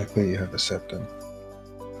anatomically you have a septum.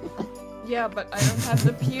 Yeah, but I don't have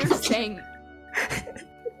the piercing.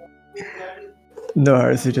 No,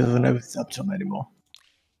 Harris, doesn't have a septum anymore.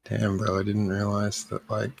 Damn, bro, I didn't realize that,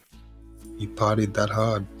 like, you partied that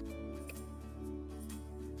hard.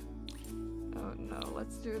 Oh no,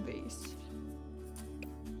 let's do these.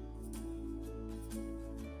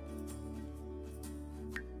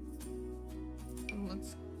 And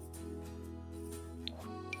let's...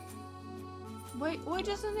 Wait, why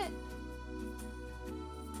doesn't it...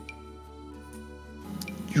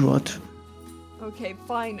 You what? Okay,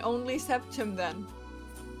 fine, only septum then.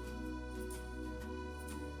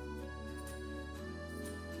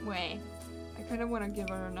 Wait, I kinda wanna give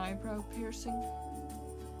her an eyebrow piercing.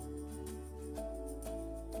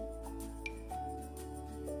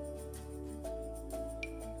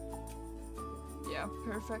 Yeah,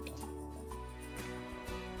 perfect.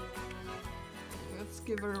 Let's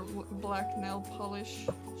give her black nail polish,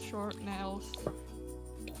 short nails.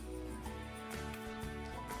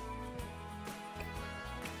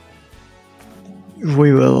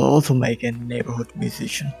 We will also make a neighborhood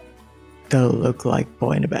musician. That'll look like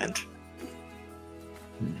boy in a band.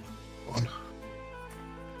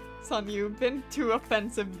 Son, you've been too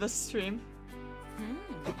offensive this stream.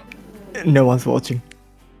 No one's watching.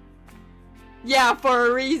 Yeah, for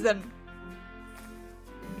a reason.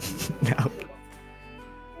 No.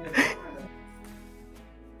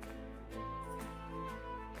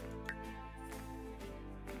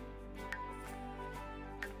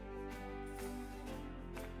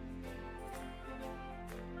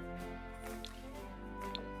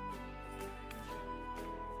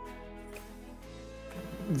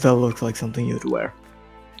 That looks like something you'd wear.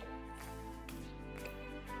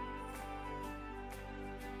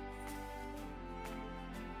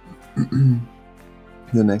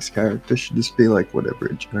 The next character should just be like whatever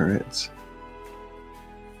it generates.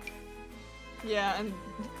 Yeah, and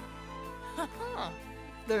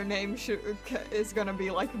their name is gonna be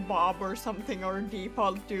like Bob or something, or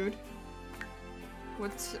default dude.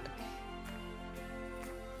 What's...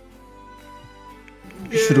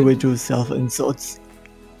 Should we do self-insults?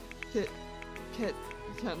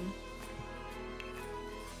 Kitten.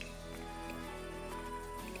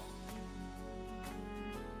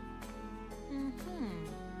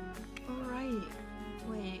 Alright.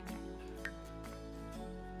 Wait.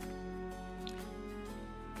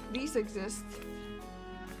 These exist.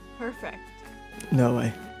 Perfect. No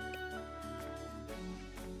way.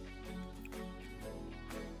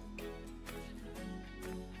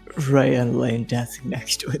 Ray and Lane dancing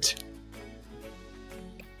next to it.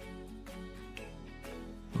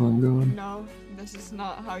 I'm going. No, this is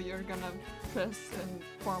not how you're gonna dress in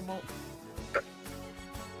formal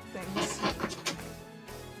things.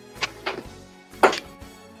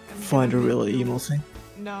 Find a really emo thing.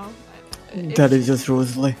 No. That is just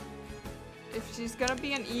Rosalie. If she's gonna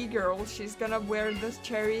be an e-girl, she's gonna wear this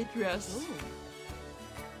cherry dress.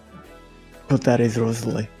 But that is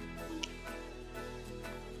Rosalie.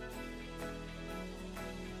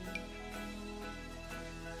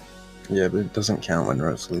 Yeah, but it doesn't count when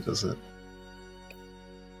Rosalie does it.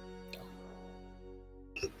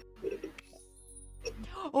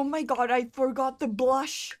 Oh my god, I forgot the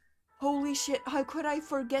blush! Holy shit, how could I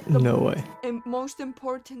forget the No way. most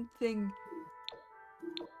important thing?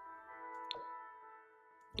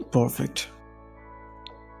 Perfect.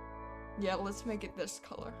 Yeah, let's make it this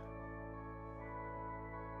color.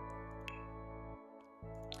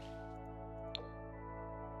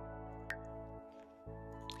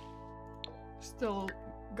 Still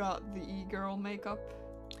got the e-girl makeup,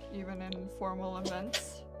 even in formal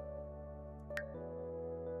events.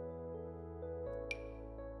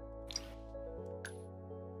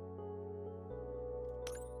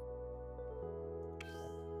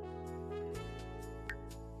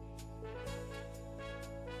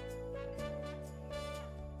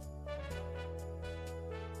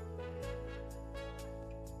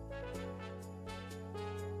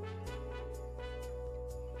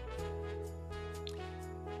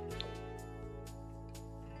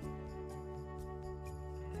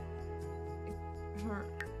 Her.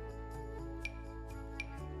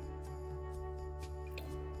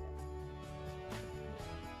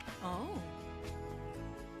 Oh.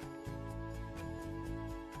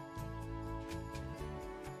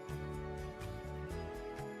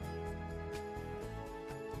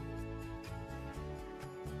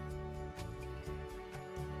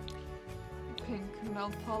 Pink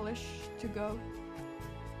nail polish to go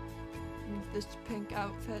with this pink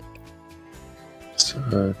outfit.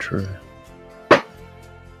 So true.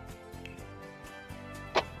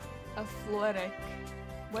 Athletic.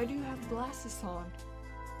 Why do you have glasses on?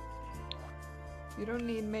 You don't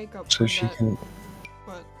need makeup So for she that. can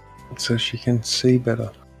What? so she can see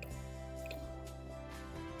better.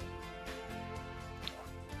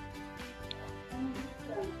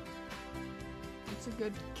 It's a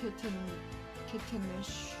good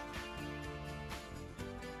kittenish.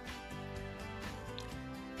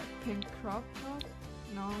 Pink crop top?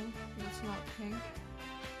 No, that's not pink.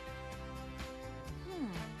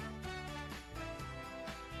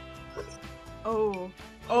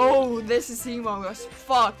 Oh, this is emo as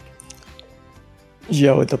fuck.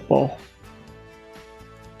 Yeah, with the ball.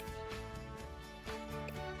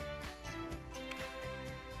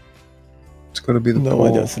 It's got to be the No, ball.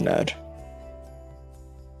 it doesn't add.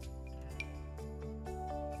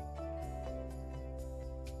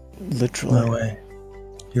 Literally. No way.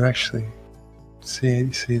 You actually see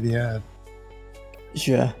the ad.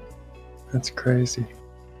 Yeah. That's crazy.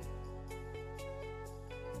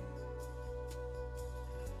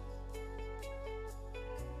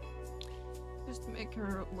 Just make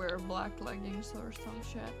her wear black leggings or some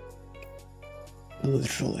shit.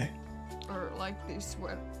 Literally. Or like these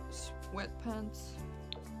sweatpants.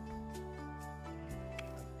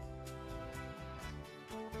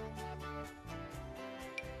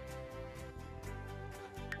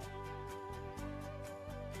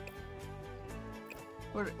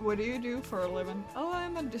 What do you do for a living? Oh,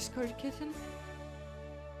 I'm a Discord kitten.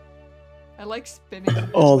 I like spinning.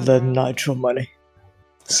 All this that around. nitro money.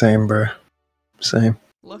 Same, bro. Same.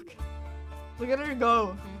 Look at her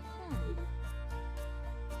go.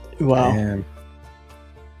 Wow. Damn.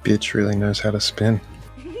 Bitch really knows how to spin.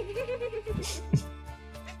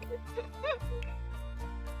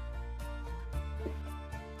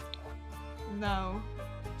 Now,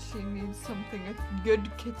 she needs something a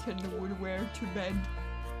good kitten would wear to bed.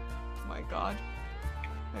 My god.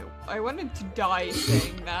 I wanted to die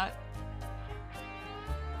saying that.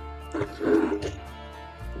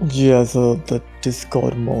 Yeah, so the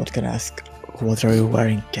Discord mode can ask, "What are you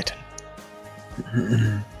wearing, kitten?"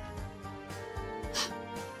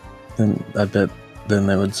 Then I bet then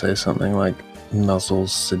they would say something like, nuzzles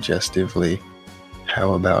suggestively,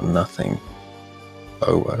 how about nothing?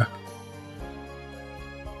 Oh.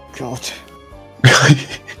 God.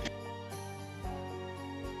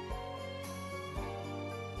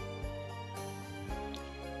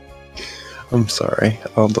 I'm sorry,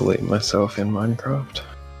 I'll delete myself in Minecraft.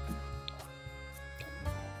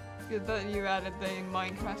 Good that you added the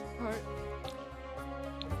Minecraft part.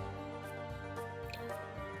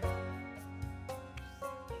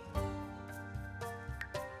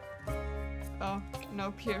 Oh,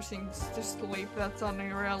 no piercings to sleep, that's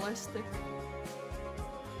unrealistic.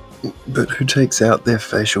 But who takes out their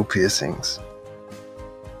facial piercings?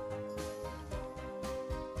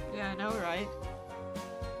 Yeah, I know, right?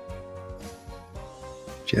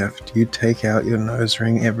 Jeff, do you take out your nose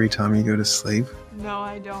ring every time you go to sleep? No,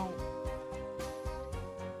 I don't.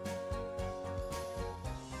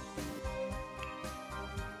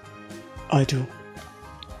 I do.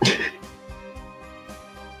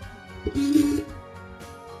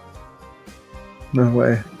 No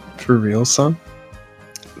way. For real, son?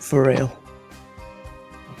 For real.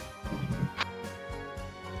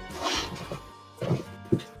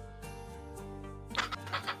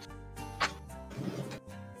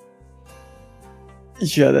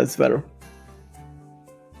 Yeah, that's better.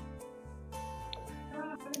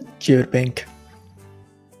 Cheer pink.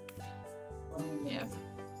 Yeah.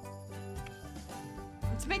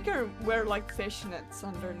 Let's make her wear like fishnets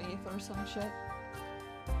underneath or some shit.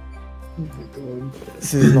 Oh my god.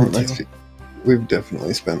 This is not That's- you. We've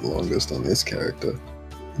definitely spent the longest on this character.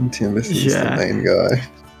 And Timothy's Yeah. the main guy.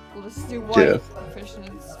 Let's do white Jeff.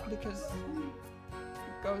 fishnets because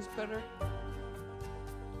it goes better.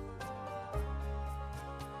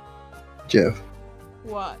 Jeff,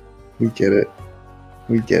 What? we get it.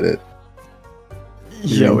 We get it.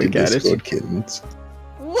 Yeah, You're we into get it. Discord kittens.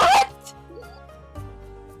 What?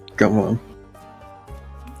 Come on.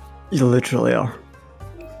 You literally are.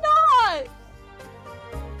 Not!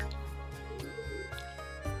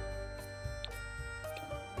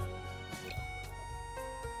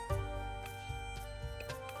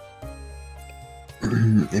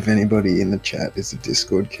 If anybody in the chat is a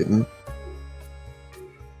Discord kitten,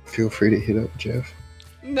 feel free to hit up Jeff.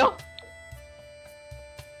 No.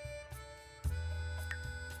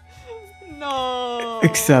 No.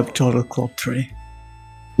 Except Total Club 3.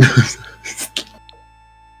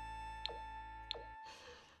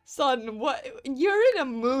 Son, what? You're in a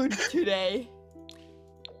mood today.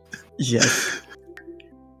 Yes.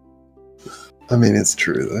 I mean, it's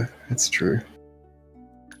true though. It's true.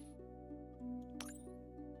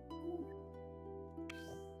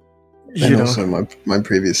 You And know, also, my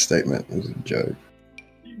previous statement was a joke.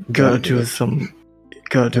 gotta Don't do do it. some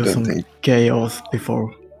I don't think- chaos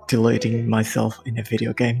before deleting myself in a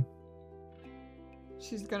video game.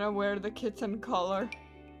 She's gonna wear the kitten collar.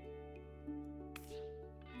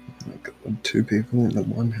 Oh my god, 2 people in the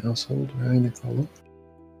one household wearing the collar?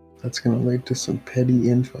 That's gonna lead to some petty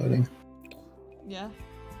infighting. Yeah.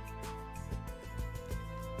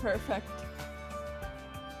 Perfect.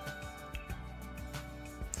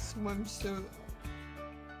 Swimsuit.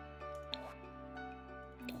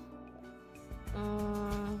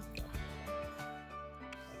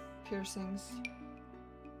 Piercings.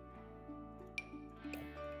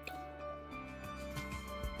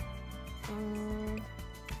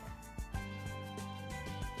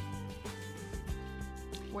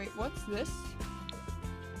 Wait, what's this?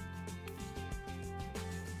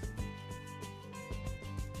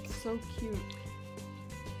 So cute.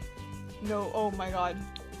 No, oh my god.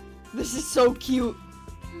 This is so cute.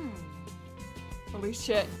 Holy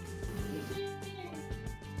shit.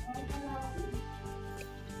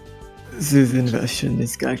 This is invested in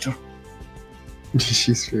this character.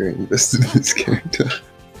 She's very invested in this character.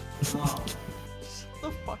 Shut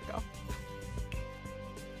the fuck up.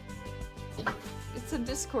 It's a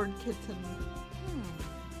Discord kitten.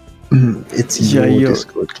 It's Yeah, your you're-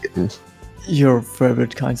 Discord kitten. Your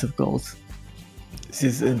favorite kinds of girls. This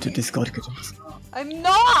is into Discord kittens. I'm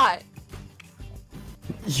not!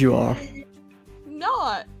 You are.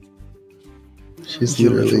 Not! She's You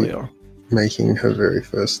literally literally are. making her very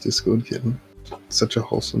first Discord kitten. Such a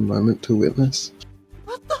wholesome moment to witness.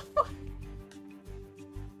 What the fuck?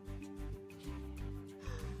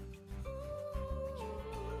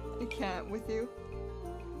 I can't with you.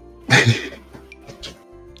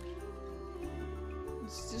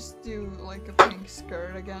 Let's just do like a pink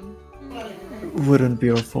skirt again. Wouldn't be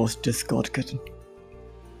your first Discord kitten.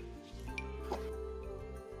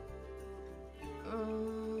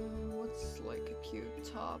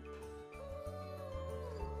 top.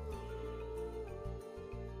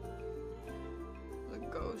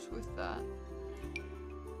 That goes with that.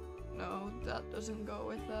 No, that doesn't go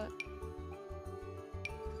with that.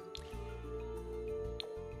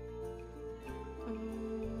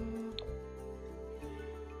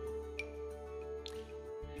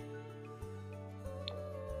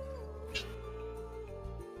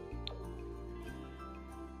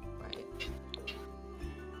 Right.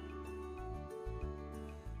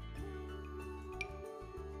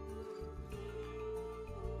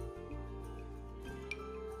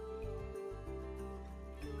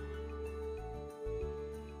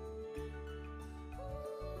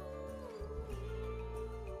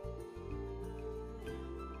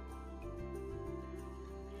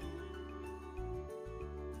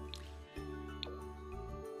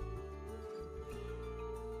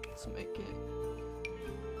 Let's make it.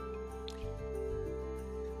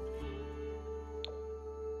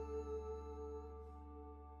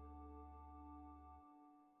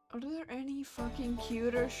 Are there any fucking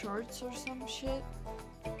cuter shorts or some shit?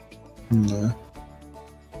 No.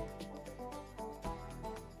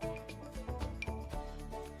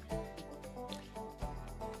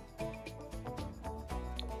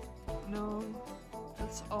 No,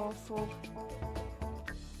 that's awful.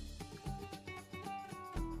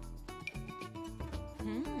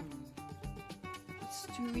 It's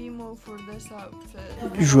too emo for this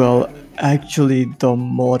outfit. Well, actually, the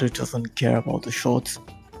modder doesn't care about the shorts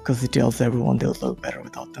because he tells everyone they'll look better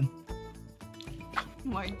without them.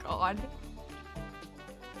 My god.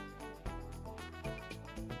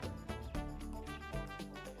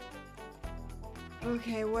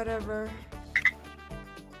 Okay, whatever.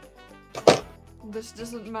 This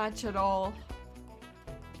doesn't match at all.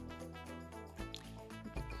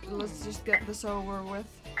 Let's just get this over with.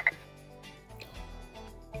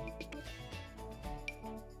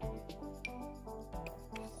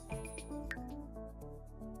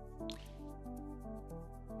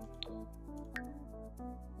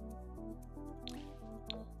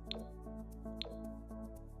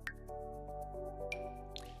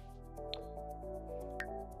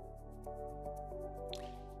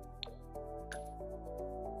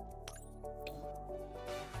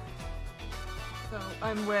 So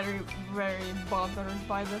I'm very, very bothered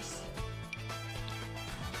by this.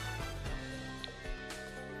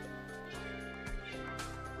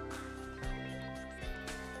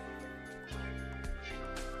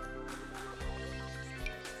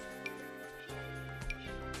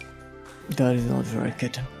 That is not very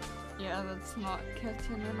kitten. Yeah, that's not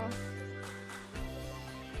kitten enough.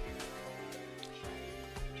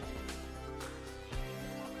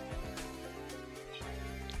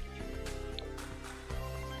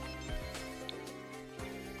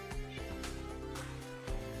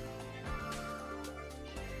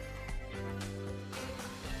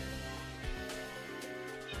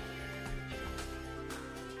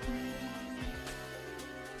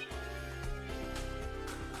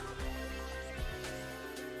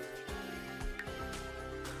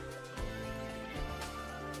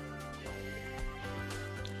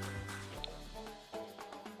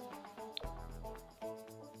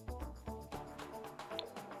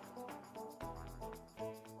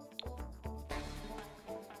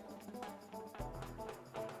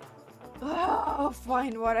 Oh,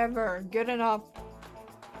 fine, whatever. Good enough.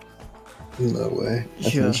 No way. I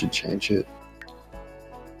think Yeah. you should change it.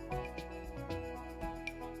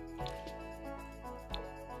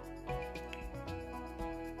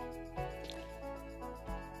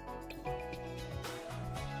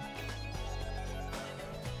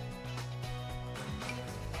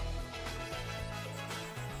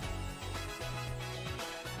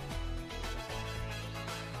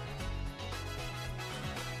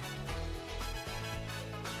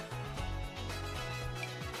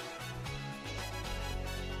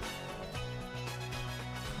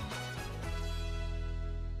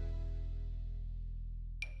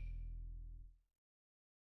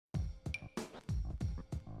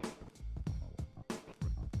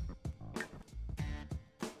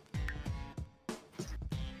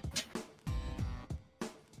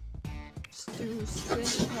 Just do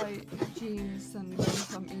skin tight jeans and then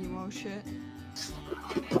some emo shit.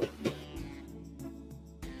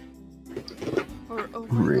 Or oh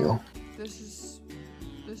my Real. God, this is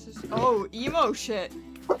oh, emo shit.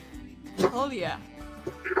 Hell yeah.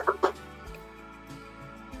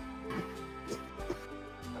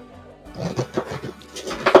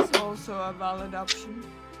 It's also a valid option.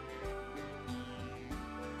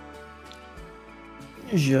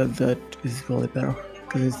 Yeah, that is really better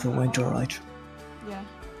because it's the winter, right? Yeah.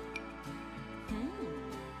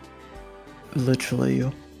 Literally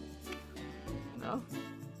you. No.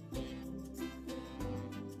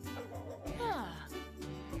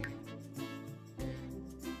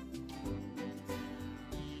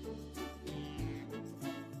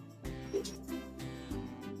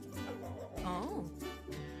 Oh.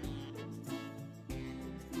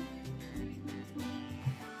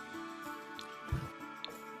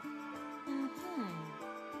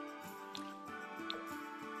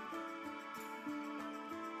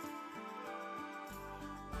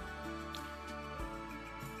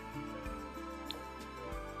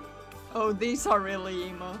 Oh, these are really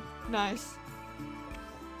emo. Nice.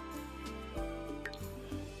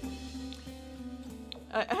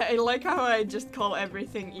 I like how I just call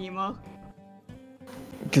everything emo.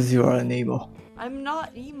 Because you are an emo. I'm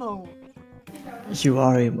not emo. You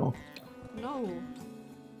are emo. No.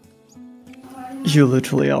 You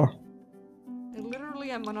literally are. I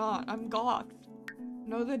literally am not. I'm goth.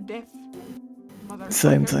 Know the diff. Motherfucker.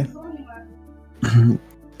 Same thing.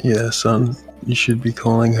 Yeah, son, you should be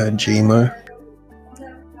calling her Gmo.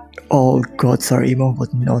 All gods are emo,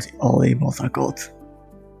 but not all emos are gods.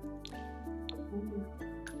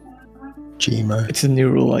 Gmo. It's a new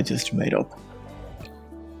rule I just made up.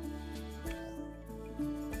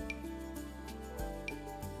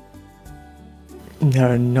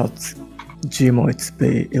 They're not Gmo,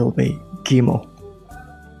 it'll be Gimo.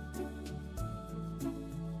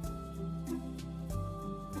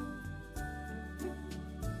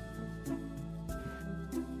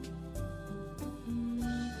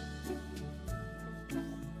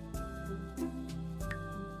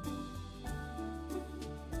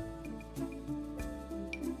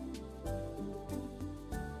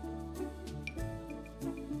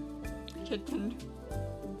 Kitten.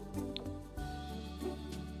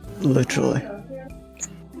 Literally.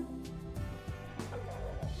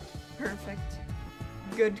 Perfect.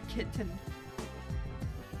 Good kitten.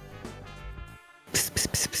 Psst, psst,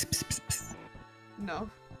 psst, psst, psst, psst, psst. No.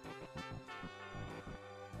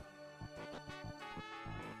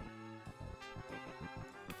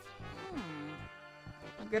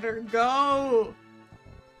 Look at her go!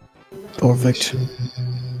 Perfect.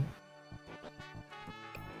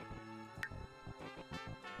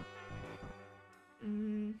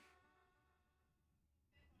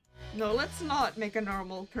 No, let's not make a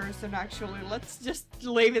normal person actually. Let's just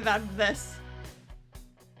leave it at this.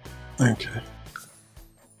 Okay.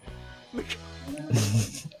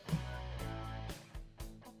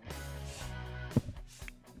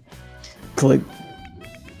 Click.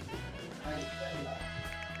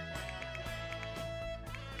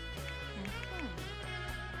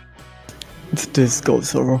 It's this gold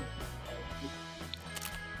server.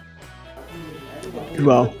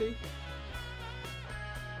 Wow.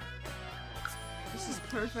 This is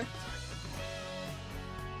perfect.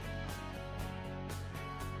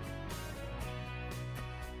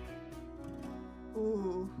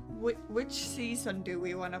 Ooh, which season do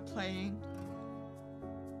we want to play?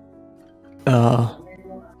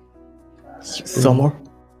 Summer.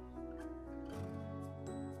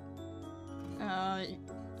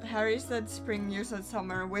 Harry said spring, you said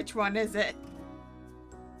summer. Which one is it?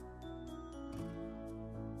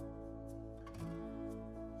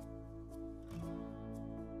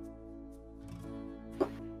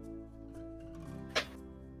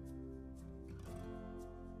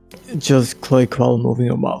 Just click while moving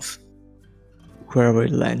your mouse. Wherever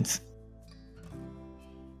it lands.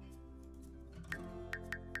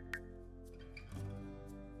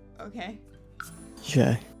 Okay.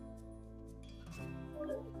 Yeah.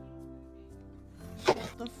 Shut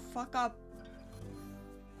the fuck up.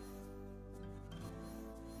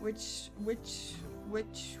 Which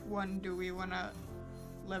one do we wanna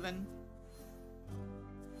live in?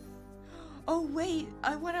 Oh wait,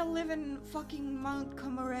 I wanna live in fucking Mount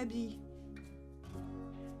Komorebi.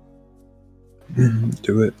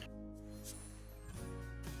 Do it.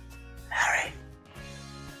 Harry.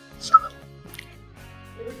 Son.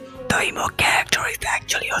 The emo character is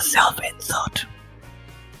actually yourself inside.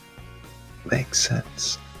 Makes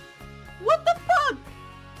sense. What the fuck?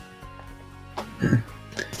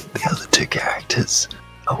 The other two characters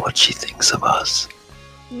are what she thinks of us.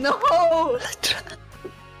 No!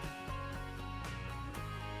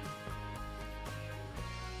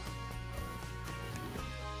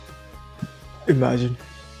 Imagine.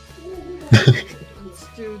 Let's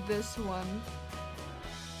do this one.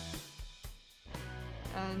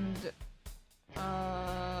 And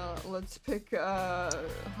let's pick a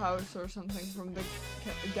house or something from the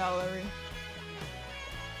gallery.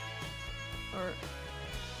 Or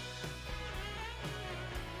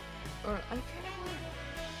I kind of want.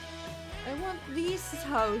 I want these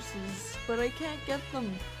houses, but I can't get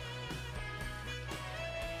them.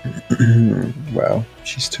 Wow,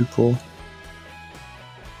 she's too cool.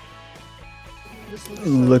 This looks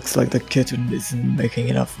Looks like the kitten isn't making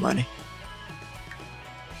enough money.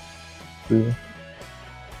 Ooh.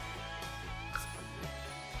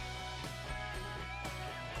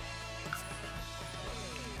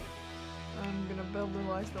 I'm gonna build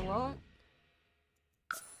a lot.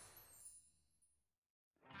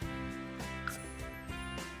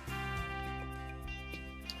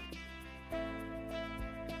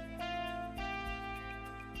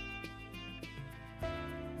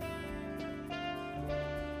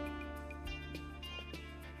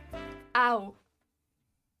 Ow.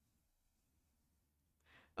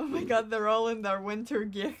 Oh my god, they're all in their winter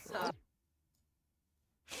gear.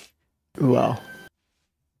 Wow.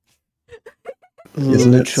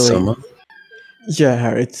 Isn't it Literally- summer? Yeah,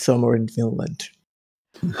 Harry, it's summer in Finland.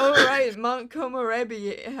 Oh right, Mount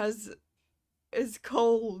Komorebi is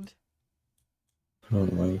cold. Oh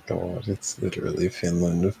my god, it's literally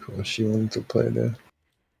Finland. Of course she wanted to play there.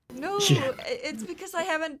 No, Yeah. it's because I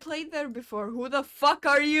haven't played there before. Who the fuck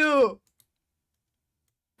are you?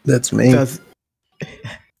 That's me. That's...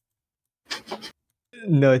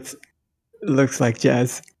 No, it looks like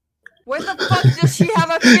Jazz. Where the fuck does she have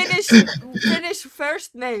a Finnish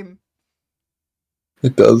first name?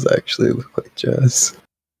 It does actually look like Jazz.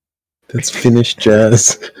 That's Finnish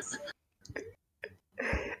Jazz.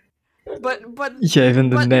 But Yeah, even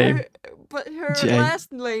the name. her Jay.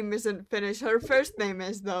 last name isn't Finnish. Her first name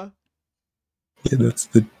is though. Yeah,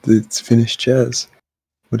 it's Finnish Jazz.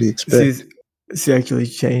 What do you expect? She actually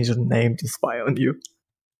changed her name to spy on you.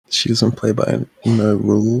 She doesn't play by no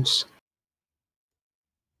rules.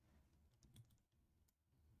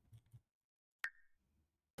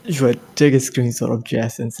 Should take a screenshot of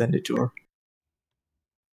Jazz and send it to her.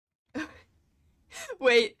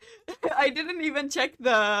 Wait, I didn't even check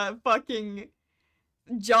the fucking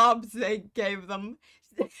jobs they gave them.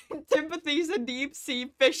 Timothy's a deep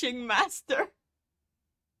sea fishing master.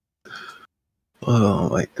 Oh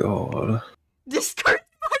my god. Discord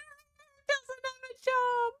doesn't have a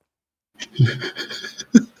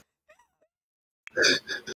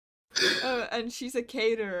job. And she's a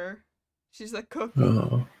caterer. She's a cook.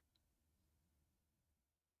 Oh.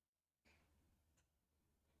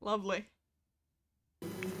 Lovely.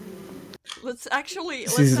 Let's actually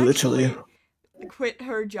quit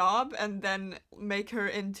her job and then make her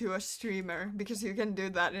into a streamer, because you can do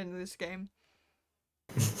that in this game.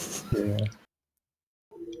 Yeah.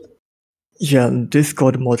 Yeah, and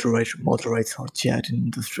Discord moderates our chat in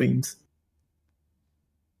the streams.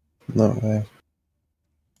 No way.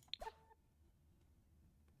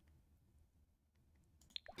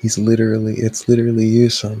 It's literally you,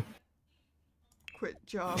 son. Quit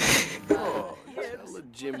job. Oh, tell a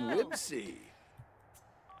Jim Whipsy.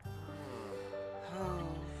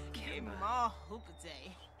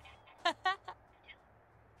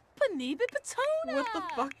 What the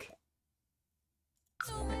fuck?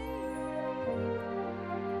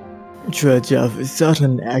 Sure, Jeff, is that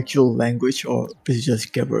an actual language or is it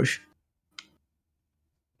just gibberish?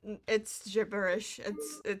 It's gibberish.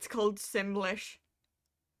 It's called Simlish.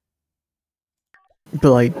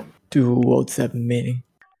 But like, do words have meaning?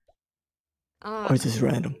 Or Uh, is this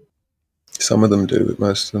random? Some of them do, but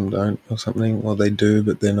most of them don't, or something. Well, they do,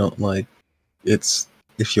 but they're not like. It's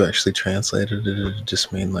if you actually translated it, it'd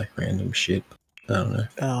just mean like random shit. I don't know.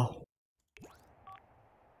 Oh.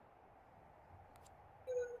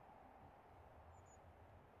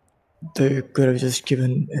 They could have just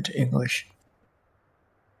given it English.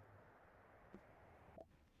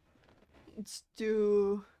 it's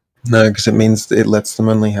do. No, because it means it lets them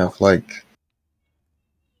only have like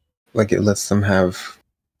it lets them have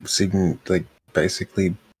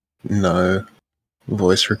basically no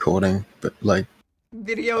voice recording, but like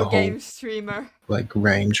Video a whole- game streamer. like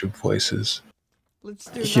range of voices. Let's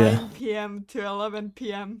do Yeah. 9 p.m. to 11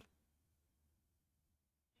 p.m.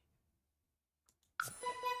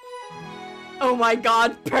 Oh my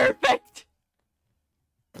god, perfect!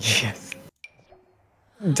 Yes.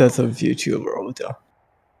 That's a VTuber over there.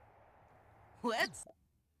 Let's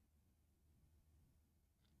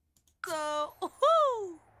go.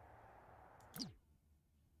 Woohoo!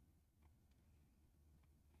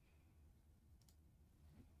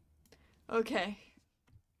 Okay.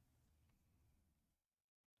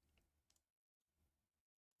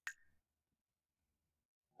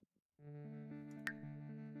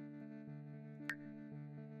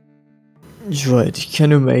 Right, can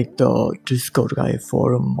you make the Discord guy a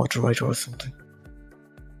forum moderator or something?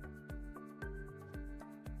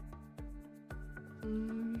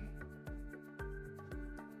 Mm.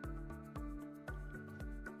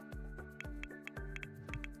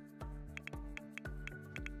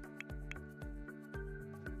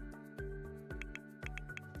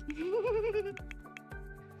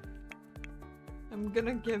 I'm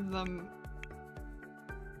gonna give them.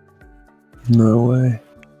 No way.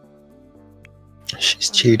 She's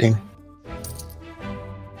cheating. Okay.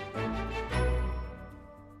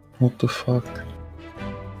 What the fuck?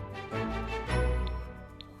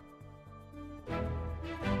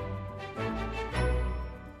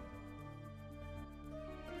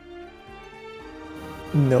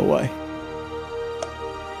 No way.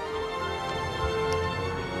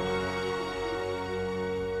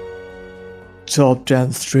 Top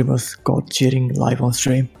 10 streamers got cheating live on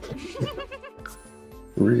stream.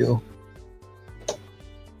 Real.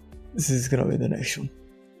 This is gonna be the next one.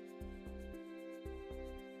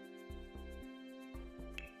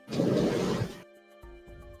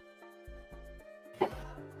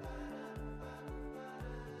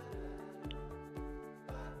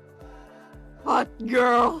 Hot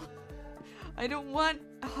girl. I don't want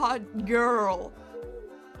hot girl.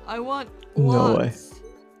 I want No way. lots.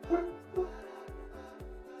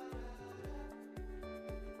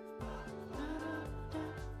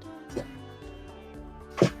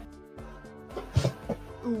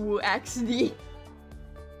 Ooh, XD.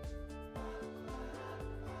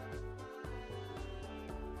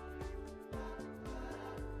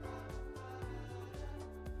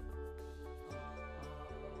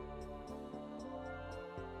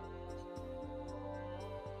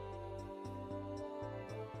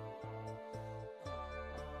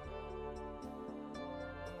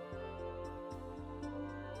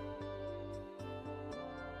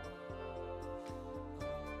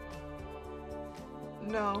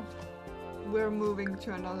 No, we're moving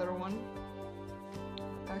to another one.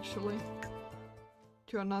 Actually,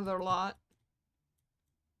 to another lot.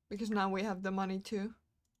 Because now we have the money to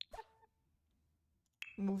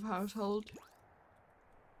move household.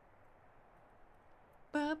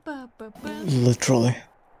 Ba, ba, ba, ba. Literally.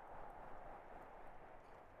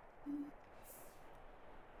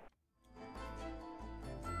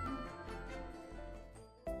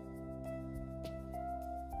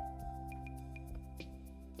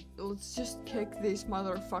 Let's just kick these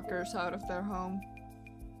motherfuckers out of their home.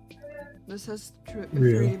 This has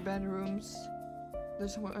Real. 3 bedrooms.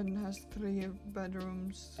 This one has 3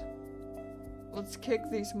 bedrooms. Let's kick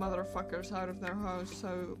these motherfuckers out of their house,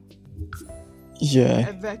 so Yeah,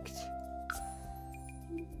 evict.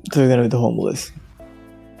 they're gonna be the homeless.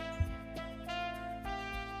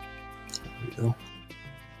 Real.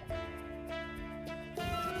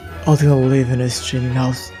 Oh, they're gonna live in a streaming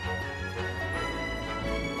house.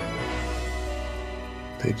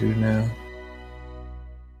 They do now.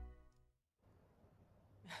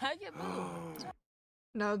 How you move?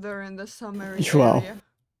 Now they're in the summer Wow. area.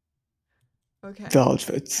 Okay. The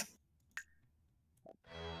outfits.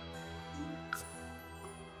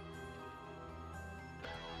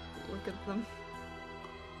 Look at them.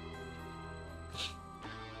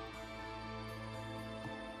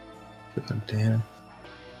 God damn.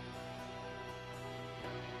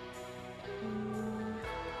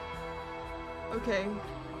 Okay.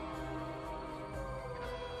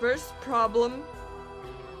 First problem.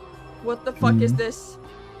 What the fuck is this?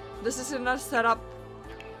 This isn't a setup.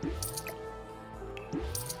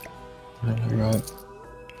 Right.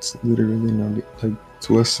 It's literally no, like, it's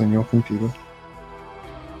worse than your computer.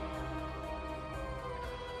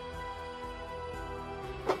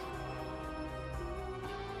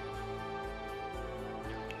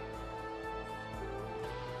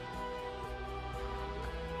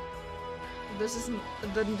 This is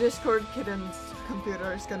the Discord Kitten's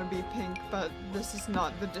computer is gonna be pink, but this is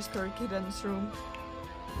not the Discord Kitten's room.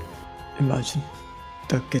 Imagine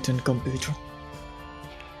the kitten computer.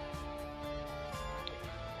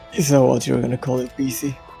 Is that what you're gonna call it,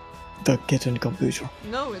 PC? The kitten computer.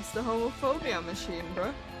 No, it's the homophobia machine,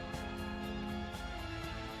 bro.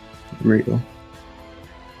 Real.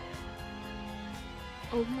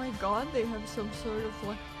 Oh my god, they have some sort of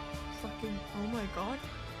like fucking. Oh my god.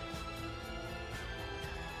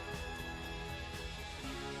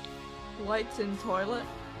 Lights in toilet.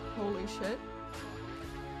 Holy shit.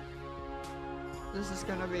 This is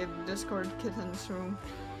gonna be the Discord Kitten's room.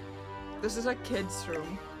 This is a kid's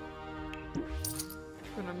room.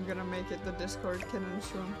 But I'm gonna make it the Discord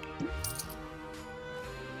Kitten's room.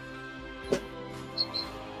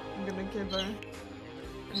 I'm gonna give her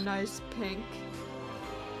a nice pink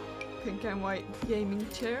and white gaming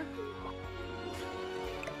chair.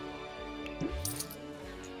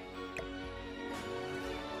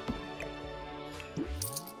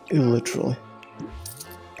 Literally.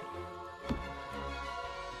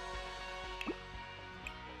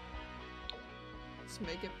 Let's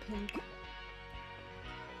make it pink.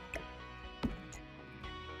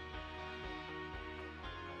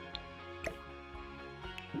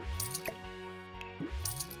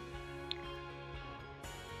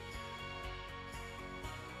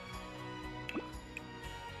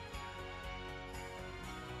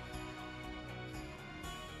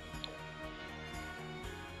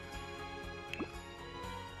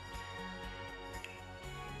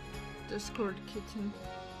 Discord kitten.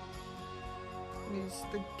 Needs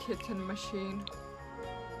the kitten machine.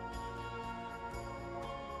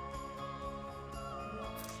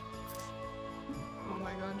 Oh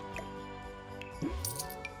my god.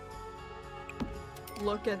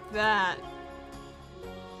 Look at that.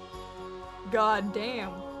 God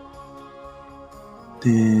damn.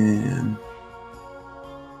 Damn.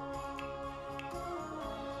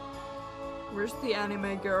 Where's the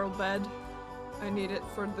anime girl bed? I need it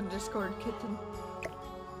for the Discord kitten.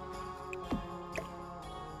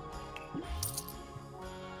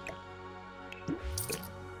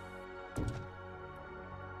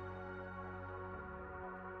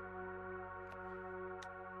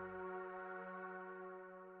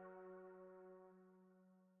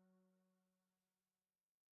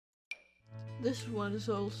 This one is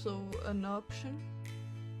also an option.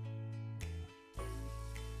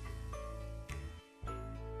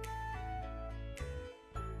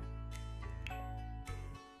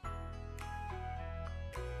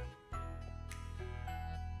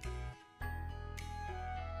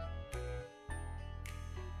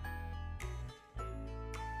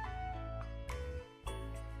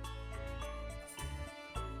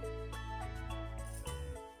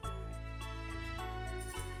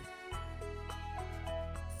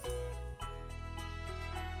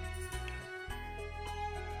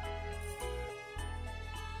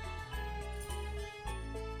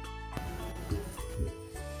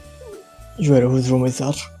 Joel, whose room is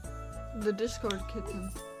that? The Discord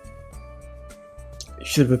kitten.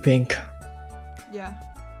 Should be pink. Yeah.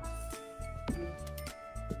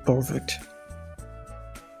 Perfect.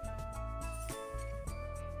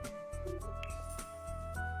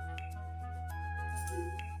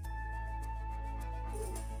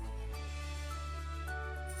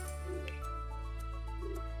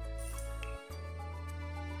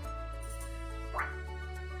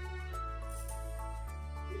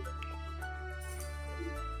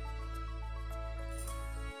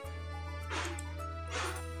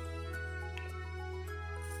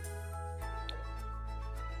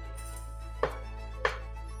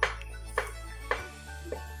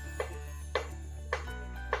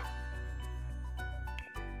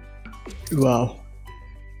 Wow.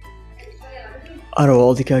 Out of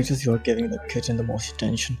all the characters, you are giving the kitten the most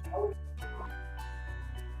attention.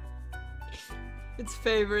 It's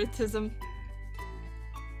favoritism.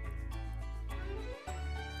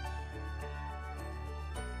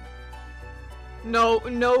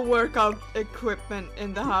 No workout equipment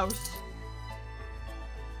in the house.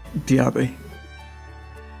 DRB.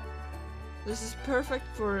 This is perfect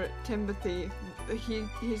for Timothy.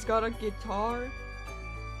 He's got a guitar,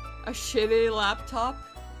 a shitty laptop.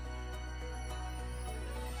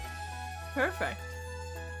 Perfect.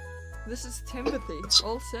 This is Timothy,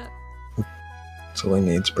 all set. That's all he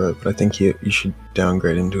needs, bro. But I think you should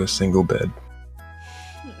downgrade him to a single bed.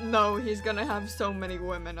 No, he's gonna have so many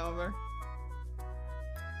women over.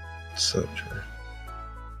 So true.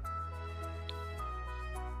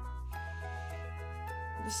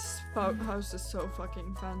 This house is so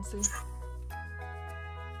fucking fancy.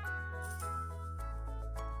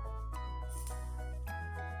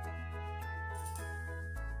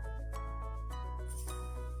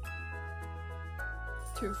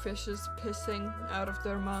 Two fishes pissing out of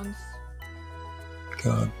their mouths.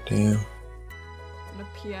 God damn. And a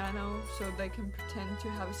piano so they can pretend to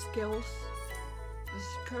have skills. This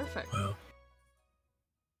is perfect. Wow.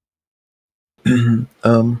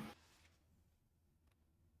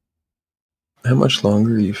 How much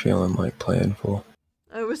longer are you feeling like playing for?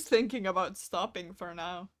 I was thinking about stopping for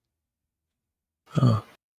now. Oh,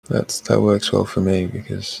 that works well for me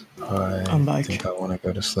because I'm I back. think I want to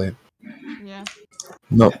go to sleep. Yeah.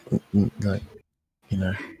 Not like,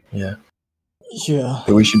 yeah. Yeah.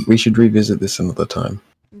 But we should revisit this another time.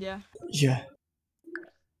 Yeah. Yeah.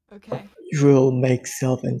 Okay. You will make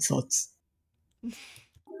self-insults.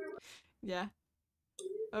 Yeah.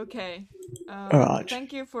 Okay. Alright.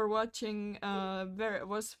 Thank you for watching. It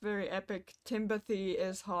was very epic. Timothy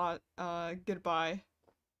is hot. Goodbye.